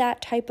you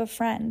that type of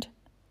friend?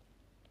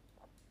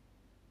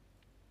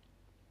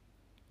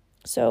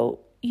 So,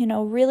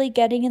 really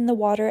getting in the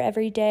water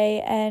every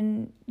day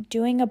and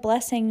doing a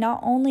blessing not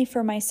only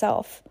for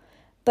myself,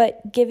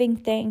 but giving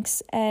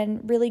thanks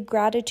and really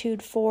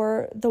gratitude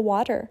for the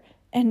water.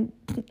 And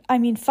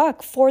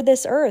for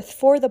this earth,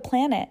 for the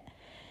planet.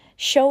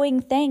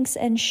 Showing thanks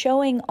and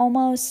showing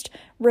almost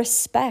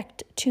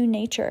respect to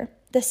nature,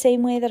 the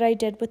same way that I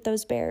did with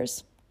those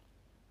bears.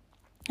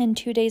 And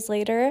 2 days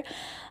later,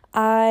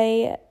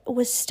 I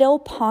was still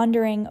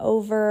pondering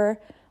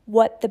over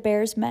what the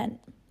bears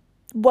meant.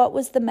 What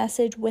was the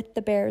message with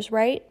the bears,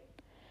 right?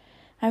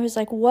 I was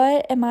like,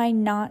 what am I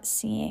not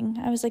seeing?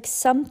 I was like,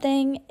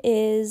 something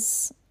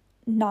is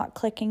not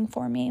clicking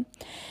for me.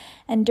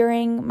 And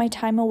during my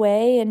time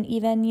away, and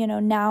even,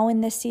 now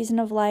in this season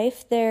of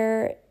life,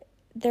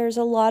 there's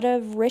a lot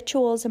of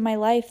rituals in my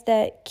life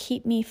that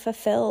keep me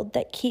fulfilled,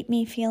 that keep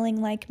me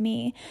feeling like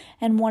me.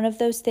 And one of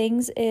those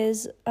things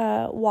is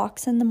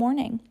walks in the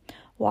morning.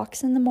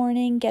 Walks in the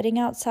morning, getting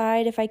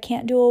outside. If I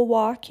can't do a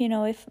walk,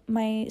 if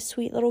my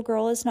sweet little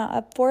girl is not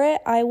up for it,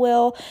 I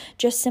will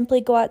just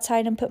simply go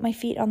outside and put my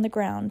feet on the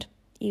ground.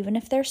 Even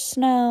if there's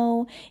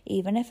snow,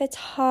 even if it's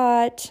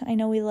hot. I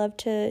know we love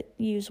to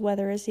use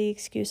weather as the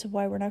excuse of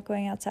why we're not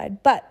going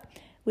outside, but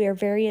we are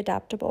very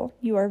adaptable.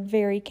 You are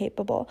very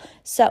capable.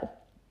 So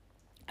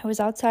I was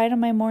outside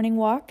on my morning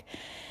walk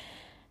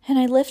and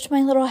I lift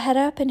my little head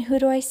up and who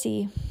do I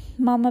see?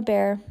 Mama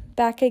Bear,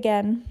 back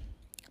again.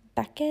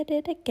 Back at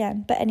it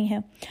again. But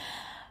anywho,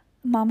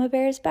 Mama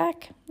Bear is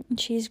back and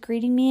she's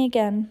greeting me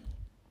again.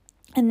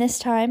 And this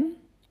time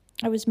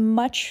I was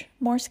much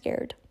more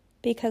scared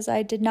because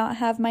I did not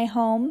have my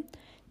home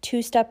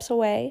 2 steps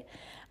away.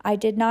 I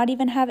did not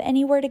even have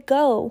anywhere to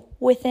go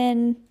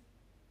within,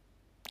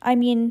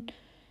 maybe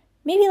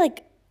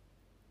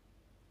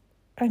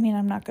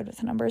I'm not good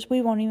with numbers.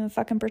 We won't even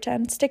fucking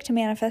pretend. Stick to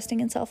manifesting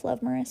and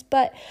self-love, Maris.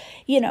 But,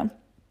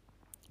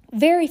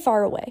 very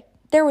far away.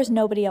 There was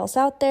nobody else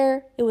out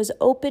there. It was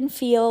open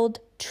field,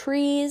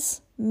 trees,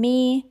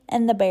 me,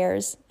 and the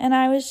bears. And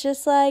I was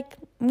just like,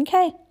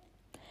 okay.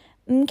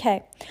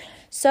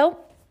 So,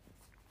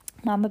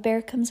 Mama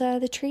Bear comes out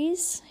of the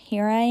trees.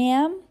 Here I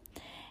am.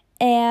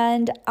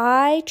 And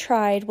I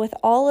tried with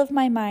all of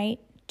my might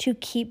to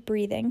keep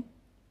breathing.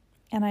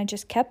 And I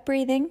just kept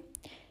breathing.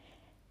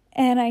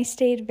 And I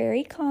stayed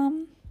very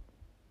calm.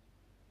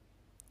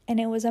 And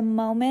it was a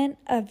moment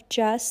of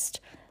just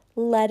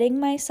letting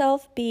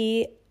myself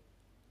be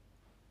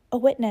a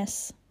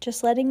witness.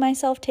 Just letting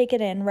myself take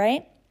it in,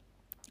 right?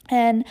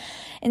 And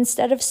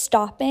instead of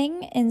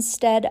stopping,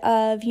 instead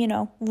of,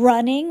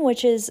 running,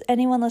 which is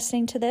anyone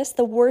listening to this,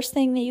 the worst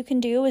thing that you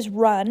can do is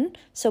run.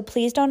 So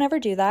please don't ever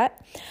do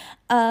that.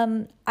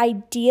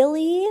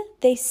 Ideally,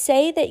 they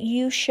say that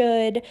you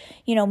should,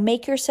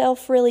 make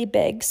yourself really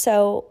big.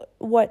 So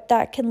what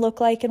that can look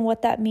like and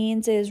what that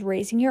means is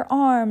raising your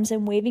arms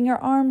and waving your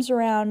arms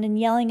around and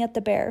yelling at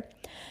the bear.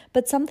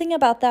 But something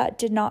about that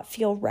did not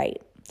feel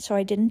right. So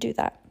I didn't do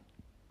that.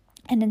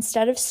 And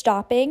instead of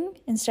stopping,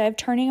 instead of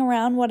turning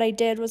around, what I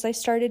did was I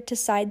started to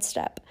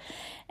sidestep.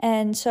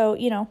 And so,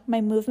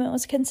 my movement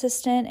was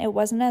consistent. It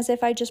wasn't as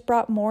if I just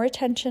brought more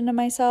attention to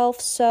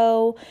myself.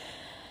 So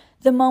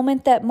the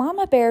moment that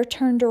Mama Bear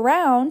turned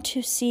around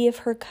to see if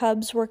her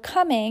cubs were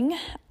coming,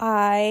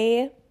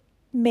 I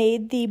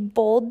made the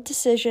bold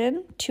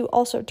decision to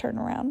also turn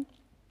around.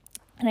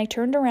 And I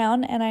turned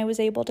around and I was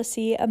able to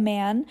see a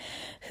man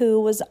who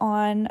was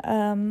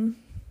on,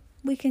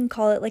 we can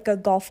call it like a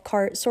golf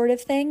cart sort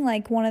of thing,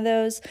 like one of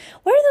those,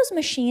 what are those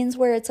machines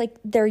where it's like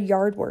they're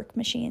yard work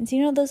machines?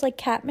 Those like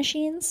cat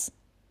machines?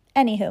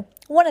 Anywho,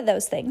 one of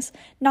those things.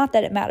 Not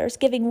that it matters,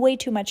 giving way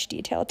too much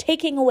detail,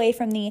 taking away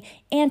from the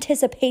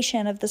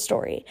anticipation of the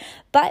story.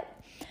 But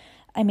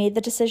I made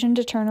the decision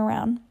to turn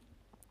around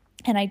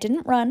and I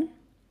didn't run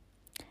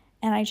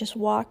and I just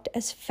walked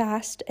as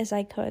fast as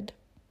I could.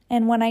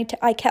 And when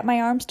I kept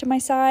my arms to my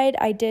side,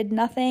 I did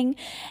nothing.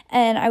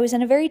 And I was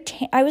in a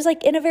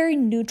very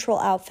neutral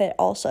outfit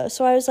also.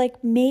 So I was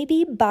like,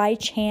 maybe by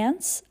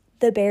chance,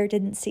 the bear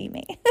didn't see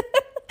me.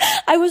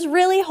 I was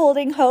really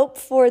holding hope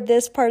for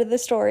this part of the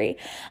story.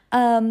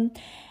 And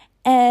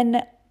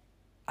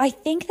I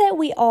think that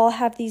we all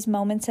have these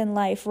moments in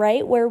life,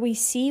 right, where we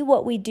see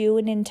what we do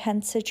in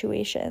intense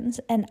situations.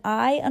 And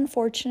I,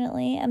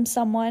 unfortunately, am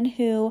someone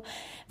who,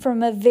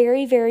 from a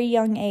very, very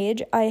young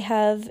age, I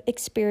have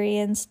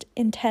experienced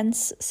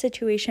intense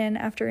situation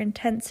after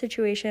intense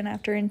situation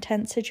after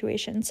intense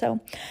situation. So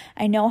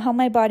I know how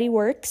my body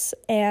works,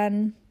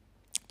 and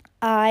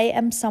I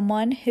am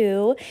someone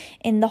who,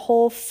 in the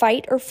whole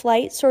fight or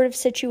flight sort of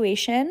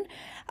situation,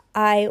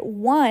 I,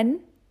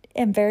 one,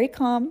 am very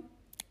calm,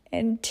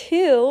 and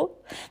two,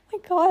 my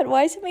God,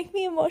 why does it make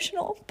me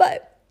emotional?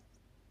 But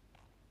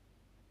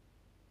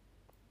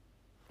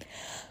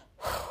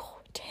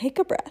take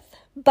a breath.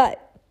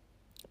 But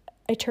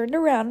I turned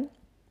around.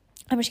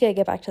 I'm just going to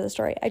get back to the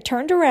story. I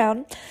turned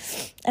around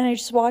and I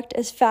just walked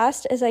as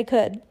fast as I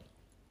could.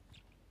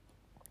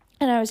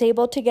 And I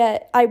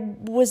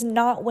was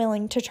not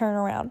willing to turn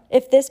around.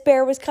 If this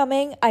bear was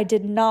coming, I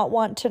did not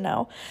want to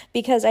know,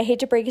 because I hate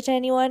to break it to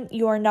anyone,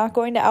 you are not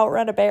going to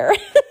outrun a bear.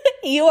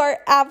 You are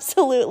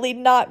absolutely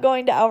not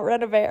going to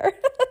outrun a bear.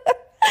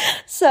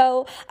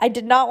 So I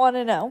did not want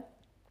to know.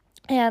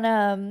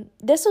 And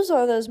this was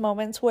one of those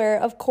moments where,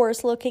 of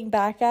course, looking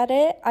back at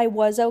it, I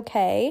was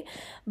okay,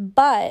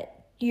 but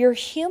your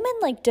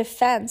human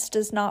defense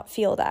does not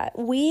feel that.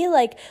 We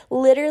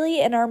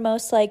literally in our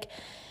most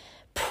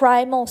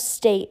primal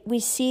state, we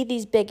see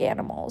these big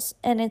animals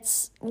and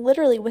it's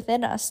literally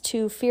within us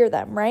to fear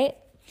them, right?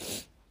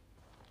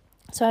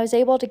 So I was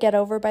able to get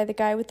over by the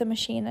guy with the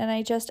machine,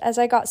 and as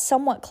I got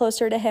somewhat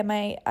closer to him,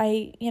 I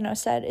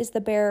said, "Is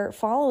the bear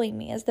following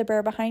me? Is the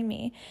bear behind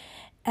me?"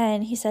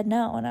 And he said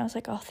no, and I was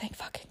like, "Oh, thank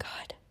fucking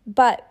God."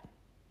 But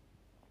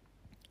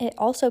it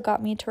also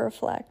got me to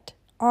reflect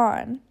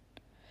on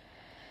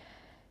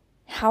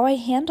how I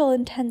handle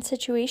intense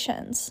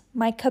situations,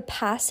 my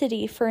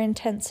capacity for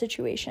intense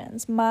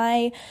situations,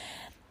 my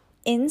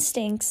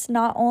instincts,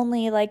 not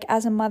only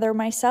as a mother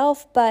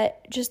myself,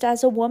 but just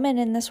as a woman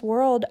in this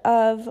world,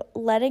 of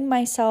letting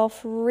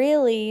myself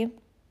really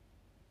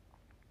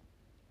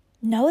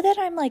know that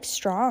I'm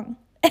strong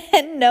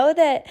and know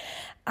that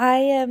I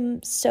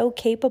am so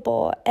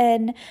capable.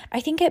 And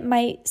I think it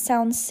might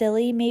sound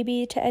silly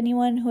maybe to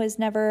anyone who has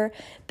never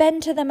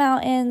been to the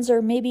mountains,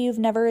 or maybe you've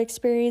never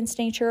experienced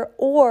nature,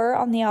 or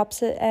on the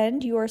opposite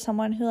end, you are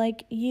someone who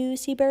you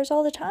see bears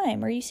all the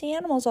time, or you see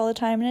animals all the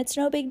time and it's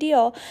no big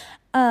deal.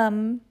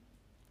 And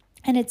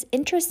it's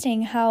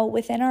interesting how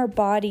within our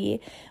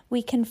body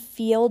we can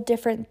feel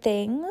different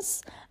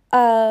things.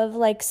 Of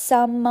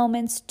some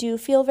moments do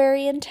feel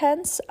very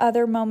intense,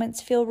 other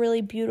moments feel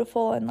really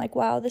beautiful and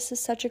wow, this is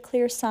such a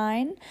clear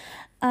sign.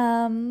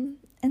 And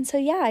so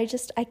yeah,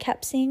 I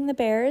kept seeing the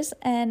bears,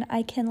 and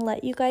I can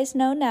let you guys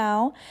know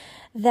now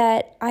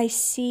that I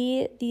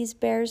see these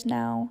bears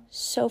now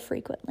so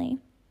frequently.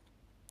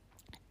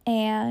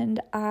 And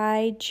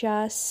I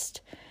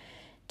just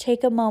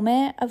take a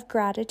moment of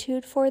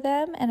gratitude for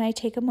them, and I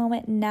take a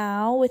moment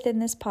now within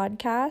this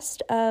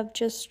podcast of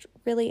just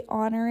really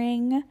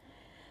honoring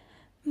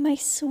my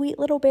sweet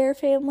little bear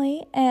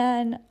family,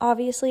 and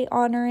obviously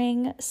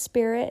honoring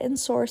Spirit and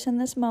Source in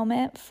this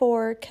moment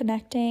for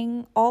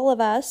connecting all of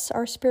us,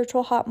 our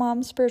spiritual hot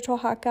mom, spiritual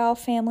hot gal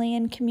family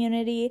and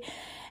community.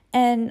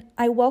 And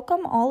I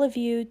welcome all of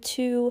you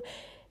to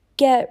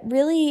get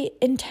really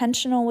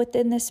intentional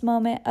within this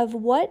moment of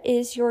what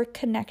is your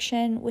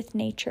connection with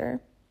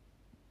nature?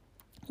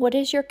 What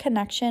is your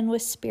connection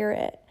with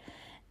spirit?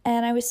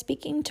 And I was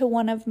speaking to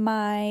one of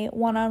my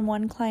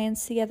one-on-one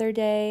clients the other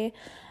day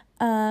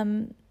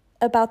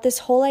about this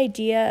whole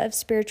idea of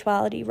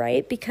spirituality,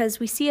 right? Because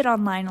we see it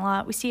online a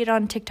lot. We see it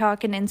on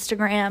TikTok and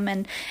Instagram,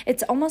 and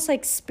it's almost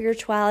like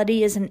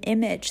spirituality is an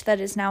image that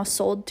is now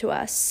sold to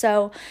us.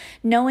 So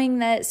knowing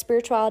that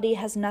spirituality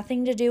has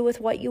nothing to do with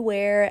what you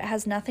wear, it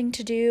has nothing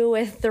to do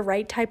with the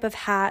right type of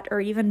hat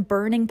or even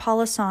burning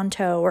Palo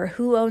Santo or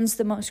who owns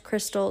the most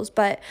crystals,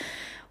 but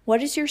what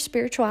does your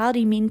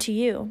spirituality mean to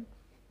you?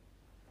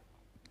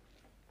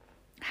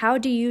 How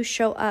do you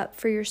show up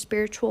for your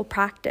spiritual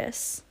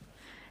practice?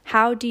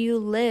 How do you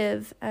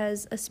live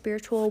as a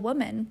spiritual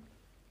woman?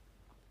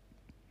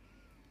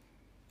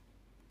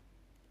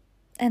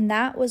 And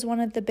that was one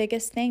of the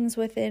biggest things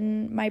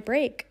within my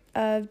break,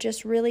 of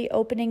just really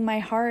opening my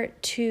heart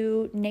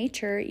to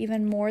nature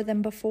even more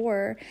than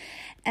before,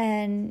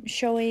 and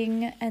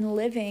showing and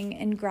living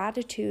in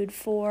gratitude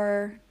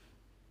for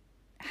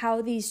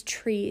how these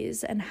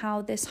trees and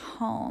how this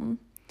home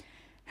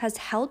has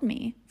held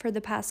me for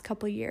the past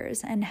couple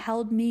years, and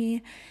held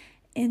me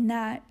in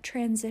that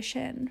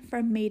transition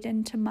from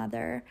maiden to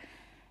mother.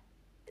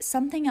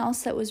 Something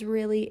else that was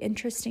really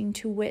interesting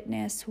to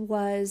witness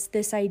was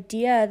this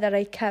idea that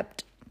I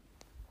kept,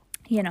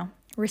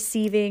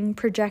 receiving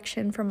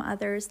projection from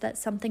others that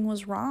something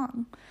was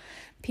wrong.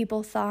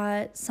 People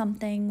thought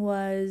something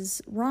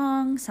was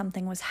wrong,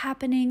 something was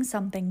happening,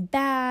 something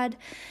bad.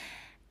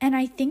 And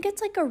I think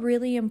it's a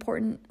really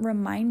important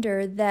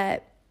reminder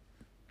that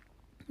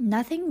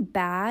nothing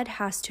bad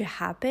has to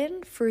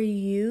happen for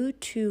you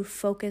to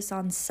focus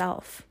on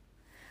self.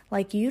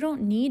 You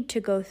don't need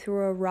to go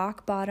through a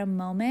rock bottom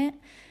moment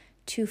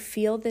to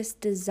feel this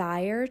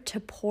desire to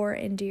pour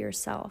into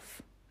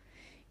yourself.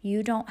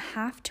 You don't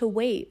have to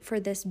wait for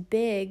this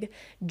big,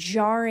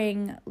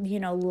 jarring,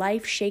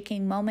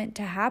 life-shaking moment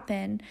to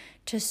happen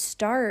to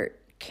start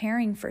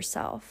caring for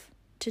self,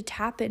 to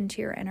tap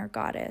into your inner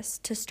goddess,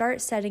 to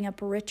start setting up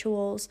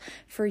rituals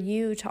for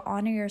you to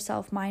honor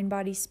yourself, mind,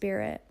 body,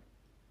 spirit,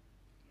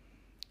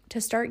 to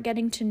start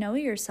getting to know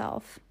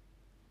yourself.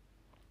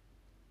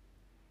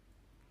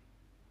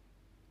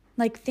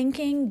 Like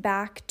thinking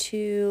back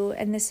to,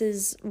 and this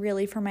is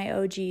really for my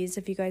OGs,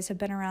 if you guys have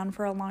been around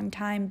for a long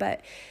time,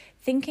 but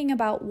thinking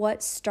about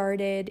what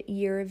started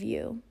Year of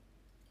You.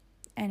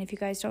 And if you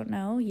guys don't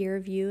know, Year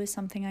of You is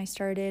something I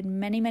started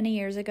many, many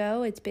years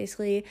ago. It's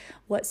basically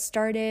what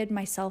started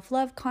my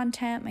self-love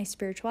content, my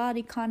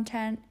spirituality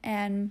content,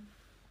 and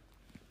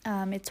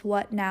it's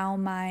what now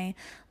my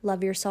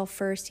Love Yourself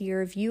First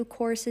Year of You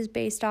course is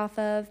based off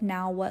of.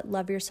 Now what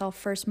Love Yourself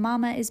First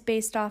Mama is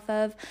based off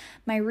of.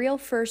 My real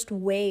first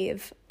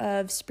wave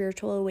of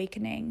spiritual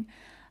awakening,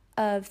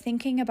 of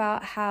thinking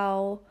about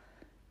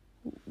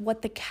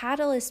what the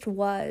catalyst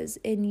was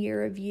in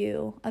Year of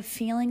You, of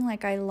feeling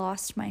like I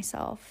lost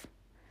myself,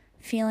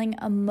 feeling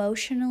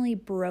emotionally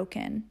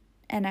broken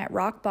and at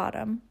rock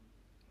bottom,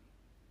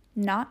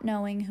 not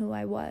knowing who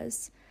I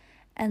was,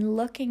 and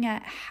looking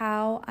at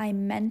how I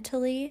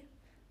mentally,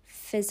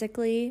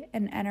 physically,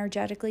 and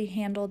energetically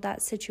handled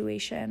that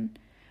situation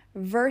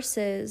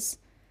versus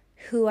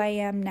who I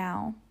am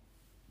now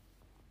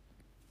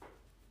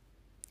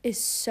is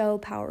so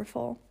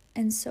powerful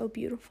and so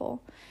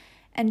beautiful.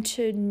 And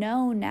to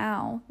know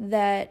now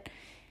that,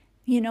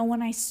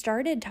 when I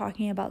started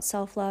talking about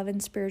self-love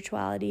and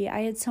spirituality, I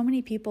had so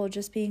many people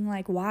just being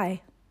like,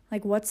 why?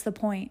 Like, what's the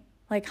point?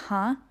 Like,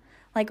 huh?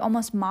 Like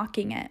almost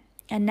mocking it.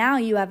 And now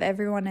you have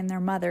everyone and their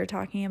mother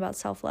talking about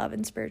self-love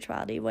and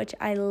spirituality, which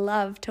I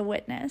love to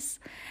witness.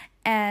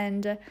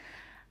 And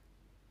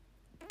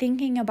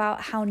thinking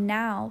about how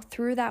now,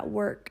 through that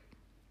work,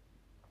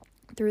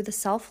 through the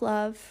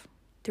self-love,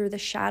 through the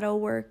shadow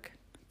work,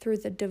 through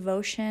the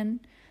devotion,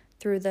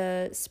 through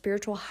the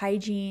spiritual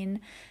hygiene,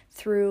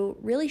 through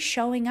really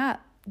showing up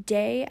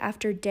day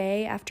after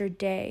day after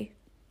day,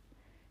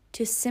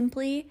 to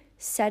simply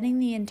setting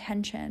the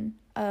intention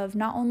of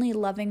not only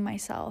loving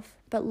myself,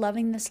 but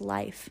loving this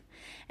life,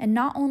 and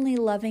not only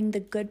loving the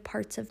good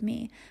parts of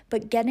me,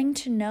 but getting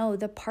to know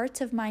the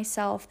parts of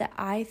myself that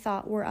I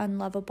thought were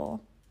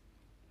unlovable.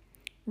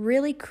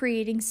 Really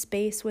creating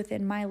space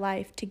within my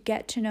life to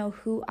get to know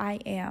who I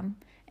am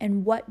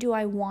and what do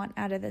I want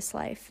out of this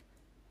life.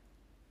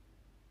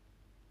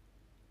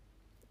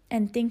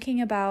 And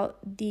thinking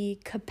about the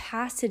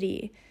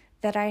capacity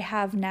that I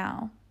have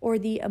now, or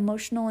the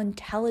emotional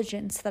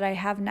intelligence that I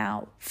have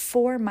now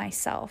for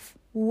myself,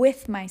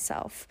 with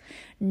myself,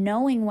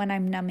 knowing when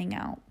I'm numbing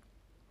out,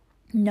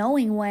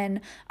 knowing when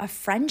a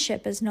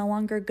friendship is no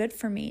longer good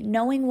for me,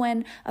 knowing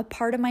when a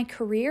part of my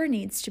career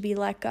needs to be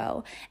let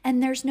go.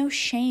 And there's no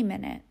shame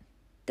in it.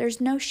 There's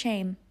no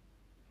shame.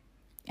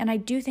 And I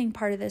do think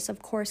part of this,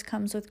 of course,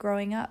 comes with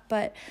growing up,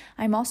 but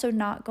I'm also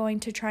not going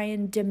to try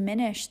and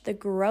diminish the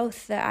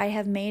growth that I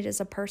have made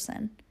as a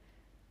person.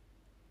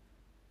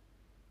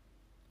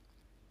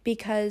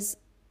 Because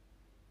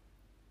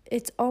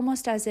it's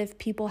almost as if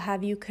people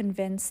have you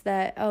convinced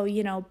that,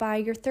 by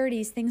your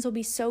 30s, things will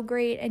be so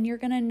great and you're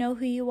going to know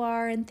who you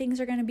are and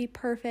things are going to be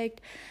perfect.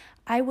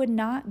 I would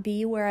not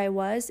be where I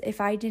was if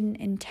I didn't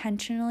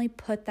intentionally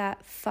put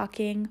that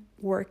fucking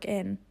work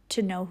in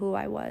to know who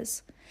I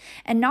was.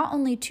 And not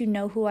only to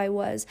know who I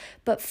was,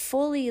 but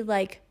fully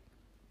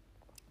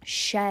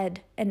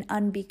shed and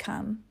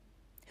unbecome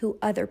who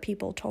other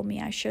people told me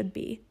I should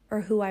be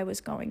or who I was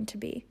going to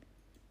be.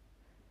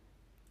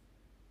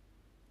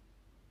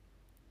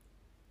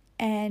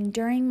 And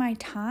during my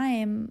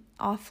time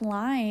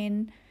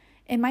offline,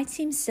 it might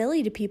seem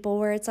silly to people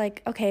where it's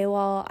like, okay,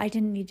 well, I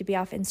didn't need to be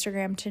off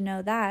Instagram to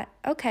know that.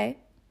 Okay,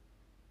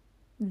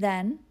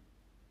 then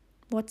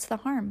what's the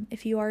harm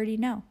if you already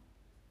know?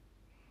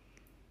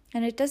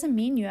 And it doesn't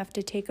mean you have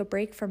to take a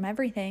break from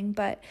everything,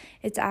 but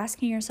it's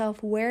asking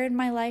yourself, where in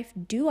my life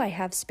do I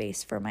have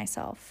space for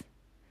myself?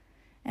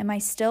 Am I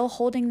still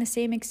holding the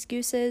same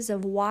excuses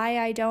of why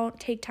I don't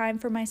take time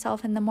for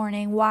myself in the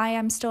morning, why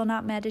I'm still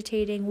not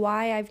meditating,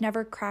 why I've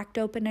never cracked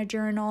open a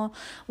journal,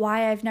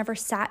 why I've never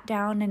sat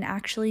down and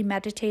actually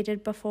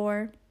meditated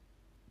before?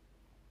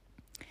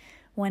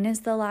 When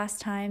is the last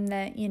time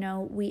that,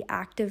 we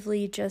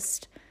actively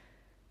just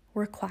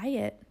were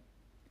quiet?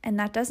 And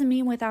that doesn't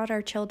mean without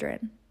our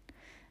children.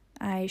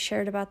 I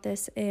shared about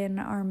this in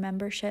our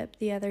membership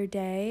the other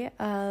day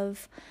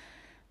of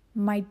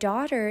my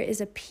daughter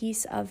is a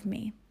piece of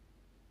me.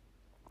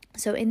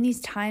 So in these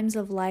times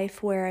of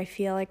life where I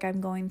feel like I'm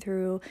going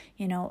through,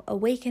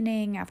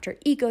 awakening after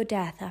ego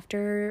death,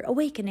 after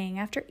awakening,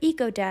 after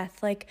ego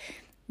death,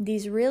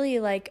 these really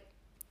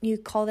you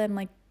call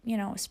them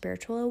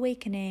spiritual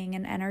awakening,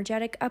 an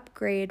energetic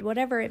upgrade,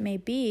 whatever it may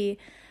be,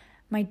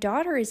 my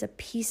daughter is a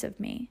piece of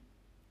me.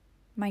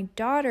 My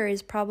daughter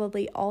is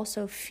probably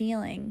also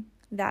feeling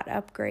that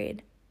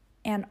upgrade.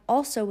 And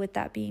also with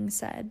that being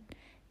said,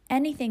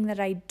 anything that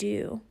I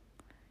do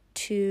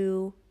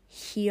to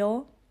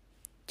heal,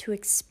 to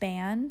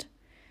expand,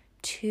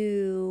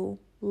 to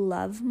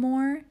love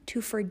more,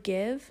 to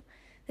forgive,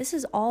 this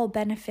is all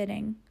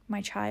benefiting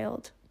my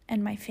child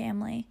and my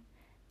family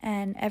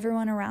and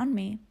everyone around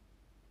me.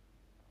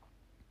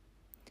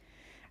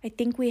 I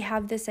think we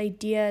have this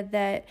idea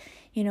that,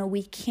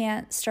 we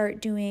can't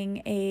start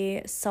doing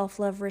a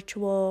self-love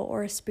ritual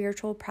or a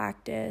spiritual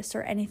practice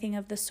or anything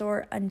of the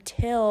sort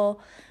until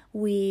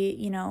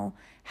we,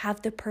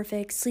 have the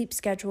perfect sleep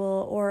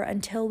schedule, or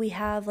until we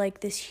have like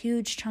this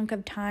huge chunk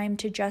of time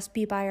to just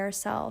be by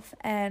ourselves.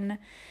 And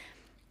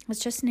it's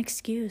just an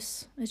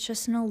excuse. It's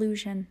just an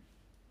illusion.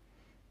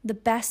 The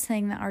best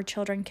thing that our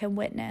children can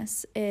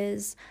witness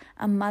is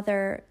a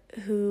mother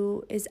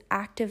who is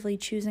actively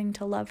choosing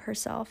to love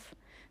herself,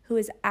 who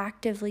is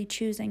actively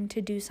choosing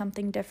to do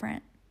something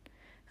different,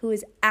 who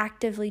is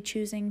actively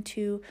choosing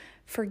to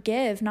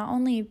forgive not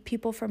only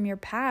people from your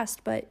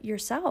past, but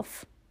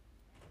yourself.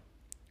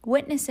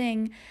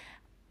 Witnessing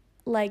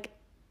like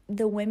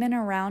the women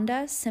around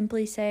us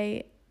simply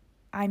say,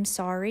 "I'm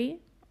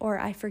sorry," or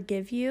 "I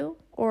forgive you,"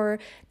 or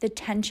the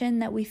tension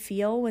that we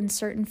feel when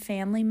certain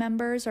family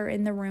members are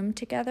in the room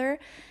together.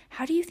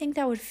 How do you think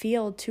that would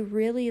feel to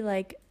really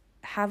like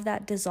have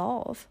that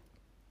dissolve?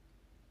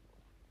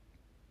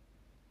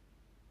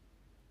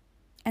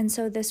 And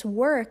so this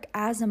work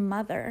as a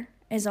mother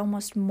is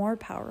almost more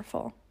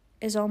powerful,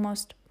 is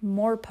almost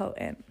more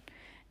potent,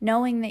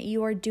 knowing that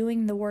you are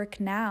doing the work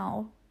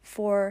now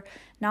for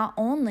not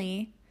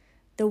only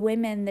the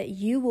women that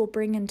you will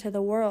bring into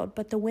the world,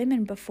 but the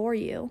women before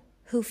you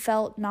who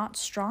felt not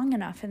strong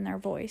enough in their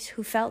voice,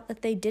 who felt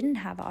that they didn't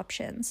have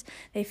options.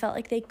 They felt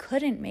like they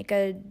couldn't make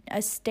a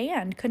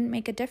stand, couldn't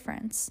make a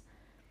difference.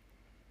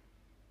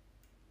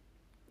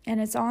 And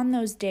it's on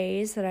those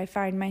days that I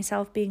find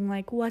myself being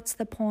like, what's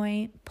the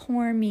point?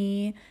 Poor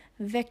me,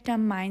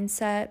 victim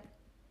mindset.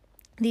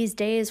 These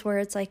days where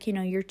it's like,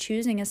 you're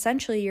choosing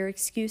essentially your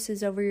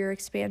excuses over your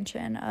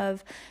expansion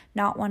of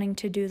not wanting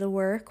to do the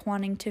work,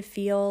 wanting to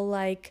feel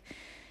like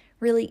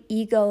really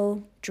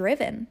ego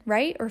driven,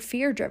 right? Or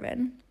fear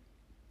driven.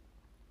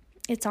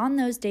 It's on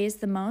those days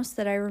the most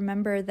that I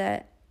remember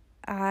that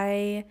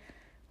I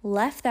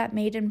left that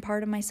maiden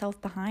part of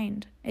myself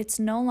behind. It's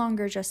no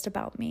longer just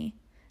about me.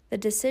 The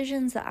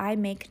decisions that I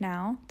make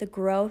now, the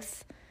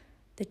growth,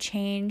 the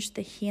change,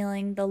 the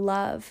healing, the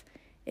love,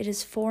 it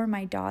is for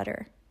my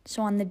daughter.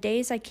 So on the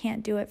days I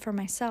can't do it for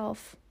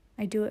myself,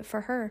 I do it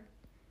for her.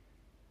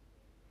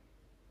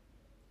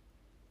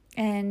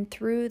 And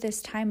through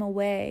this time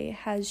away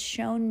has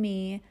shown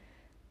me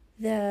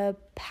the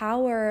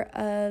power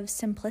of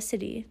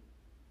simplicity,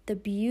 the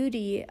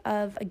beauty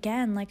of,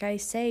 again, like I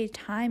say,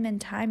 time and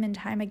time and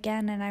time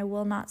again, and I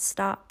will not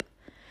stop,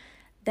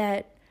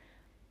 that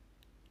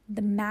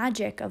the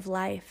magic of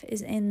life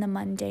is in the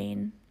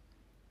mundane.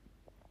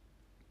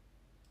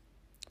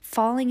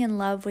 Falling in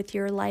love with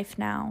your life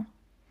now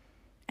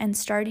and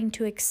starting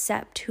to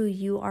accept who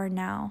you are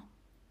now,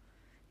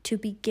 to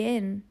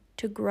begin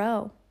to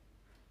grow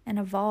and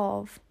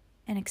evolve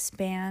and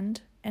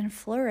expand and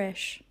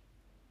flourish.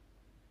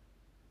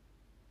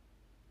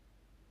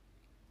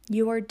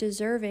 You are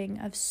deserving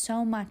of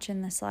so much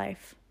in this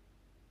life.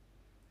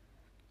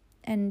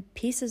 And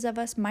pieces of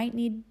us might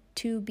need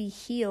to be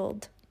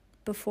healed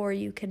before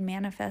you can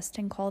manifest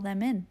and call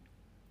them in.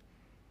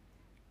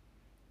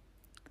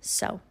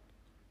 So,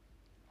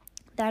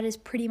 that is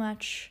pretty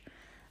much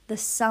the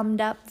summed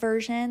up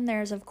version.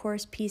 There's, of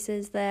course,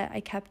 pieces that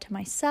I kept to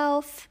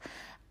myself.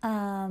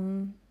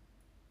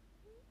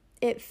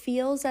 It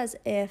feels as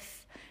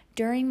if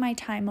during my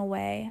time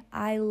away,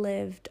 I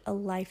lived a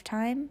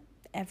lifetime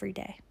every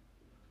day.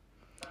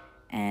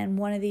 And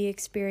one of the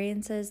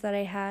experiences that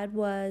I had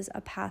was a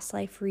past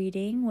life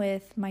reading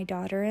with my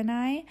daughter and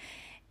I.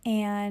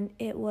 And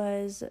it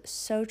was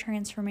so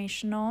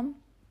transformational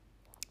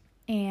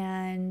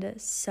and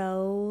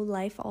so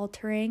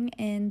life-altering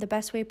in the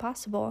best way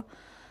possible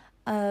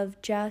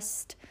of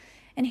just...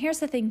 And here's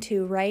the thing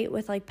too, right?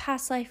 With like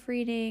past life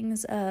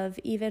readings, of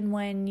even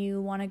when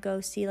you want to go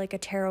see like a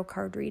tarot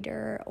card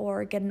reader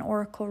or get an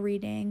oracle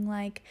reading,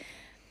 like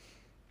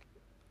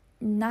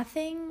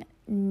nothing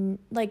in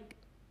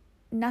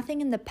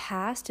the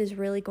past is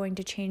really going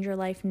to change your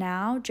life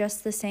now,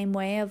 just the same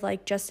way of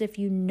like, just if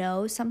you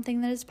know something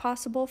that is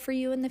possible for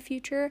you in the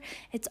future,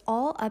 it's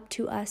all up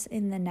to us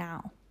in the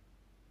now.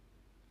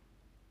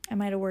 I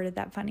might have worded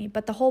that funny,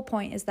 but the whole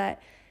point is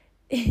that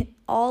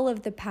all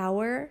of the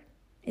power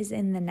is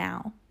in the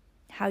now.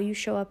 How you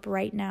show up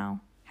right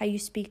now, how you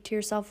speak to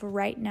yourself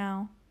right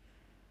now,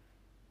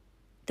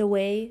 the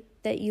way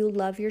that you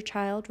love your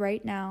child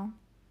right now,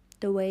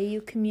 the way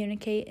you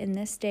communicate in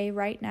this day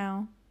right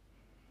now.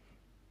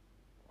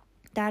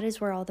 That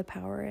is where all the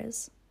power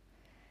is.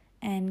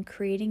 And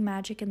creating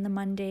magic in the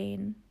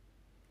mundane,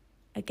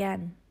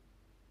 again,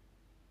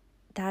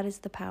 that is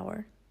the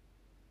power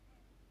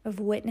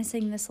of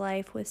witnessing this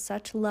life with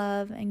such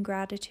love and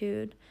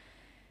gratitude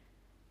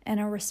and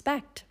a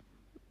respect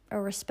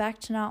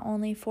not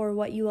only for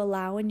what you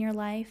allow in your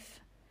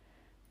life,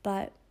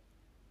 but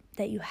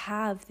that you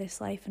have this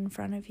life in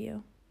front of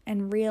you,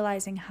 and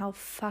realizing how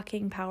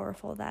fucking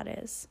powerful that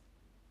is.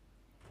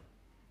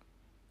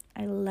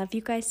 I love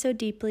you guys so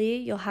deeply.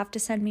 You'll have to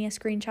send me a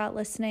screenshot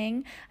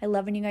listening. I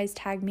love when you guys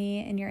tag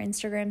me in your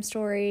Instagram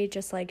story,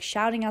 just like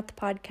shouting out the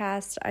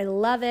podcast. I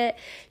love it.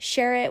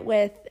 Share it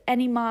with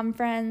any mom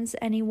friends,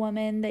 any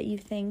woman that you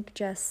think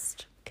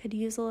just could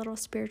use a little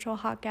spiritual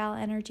hot gal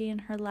energy in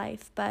her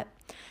life. But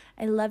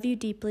I love you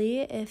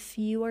deeply. If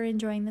you are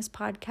enjoying this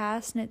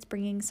podcast and it's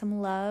bringing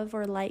some love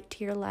or light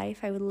to your life,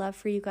 I would love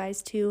for you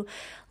guys to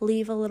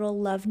leave a little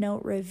love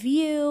note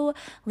review,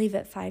 leave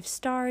it 5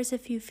 stars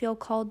if you feel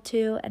called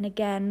to. And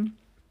again,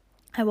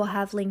 I will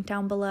have linked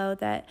down below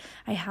that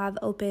I have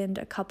opened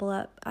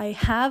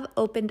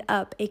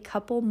up a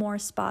couple more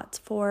spots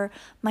for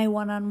my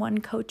one-on-one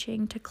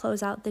coaching to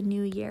close out the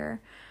new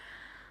year.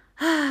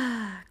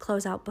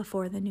 Close out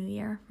before the new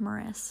year,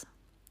 Maris.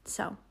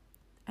 So,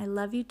 I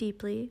love you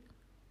deeply.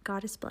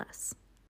 God is bless.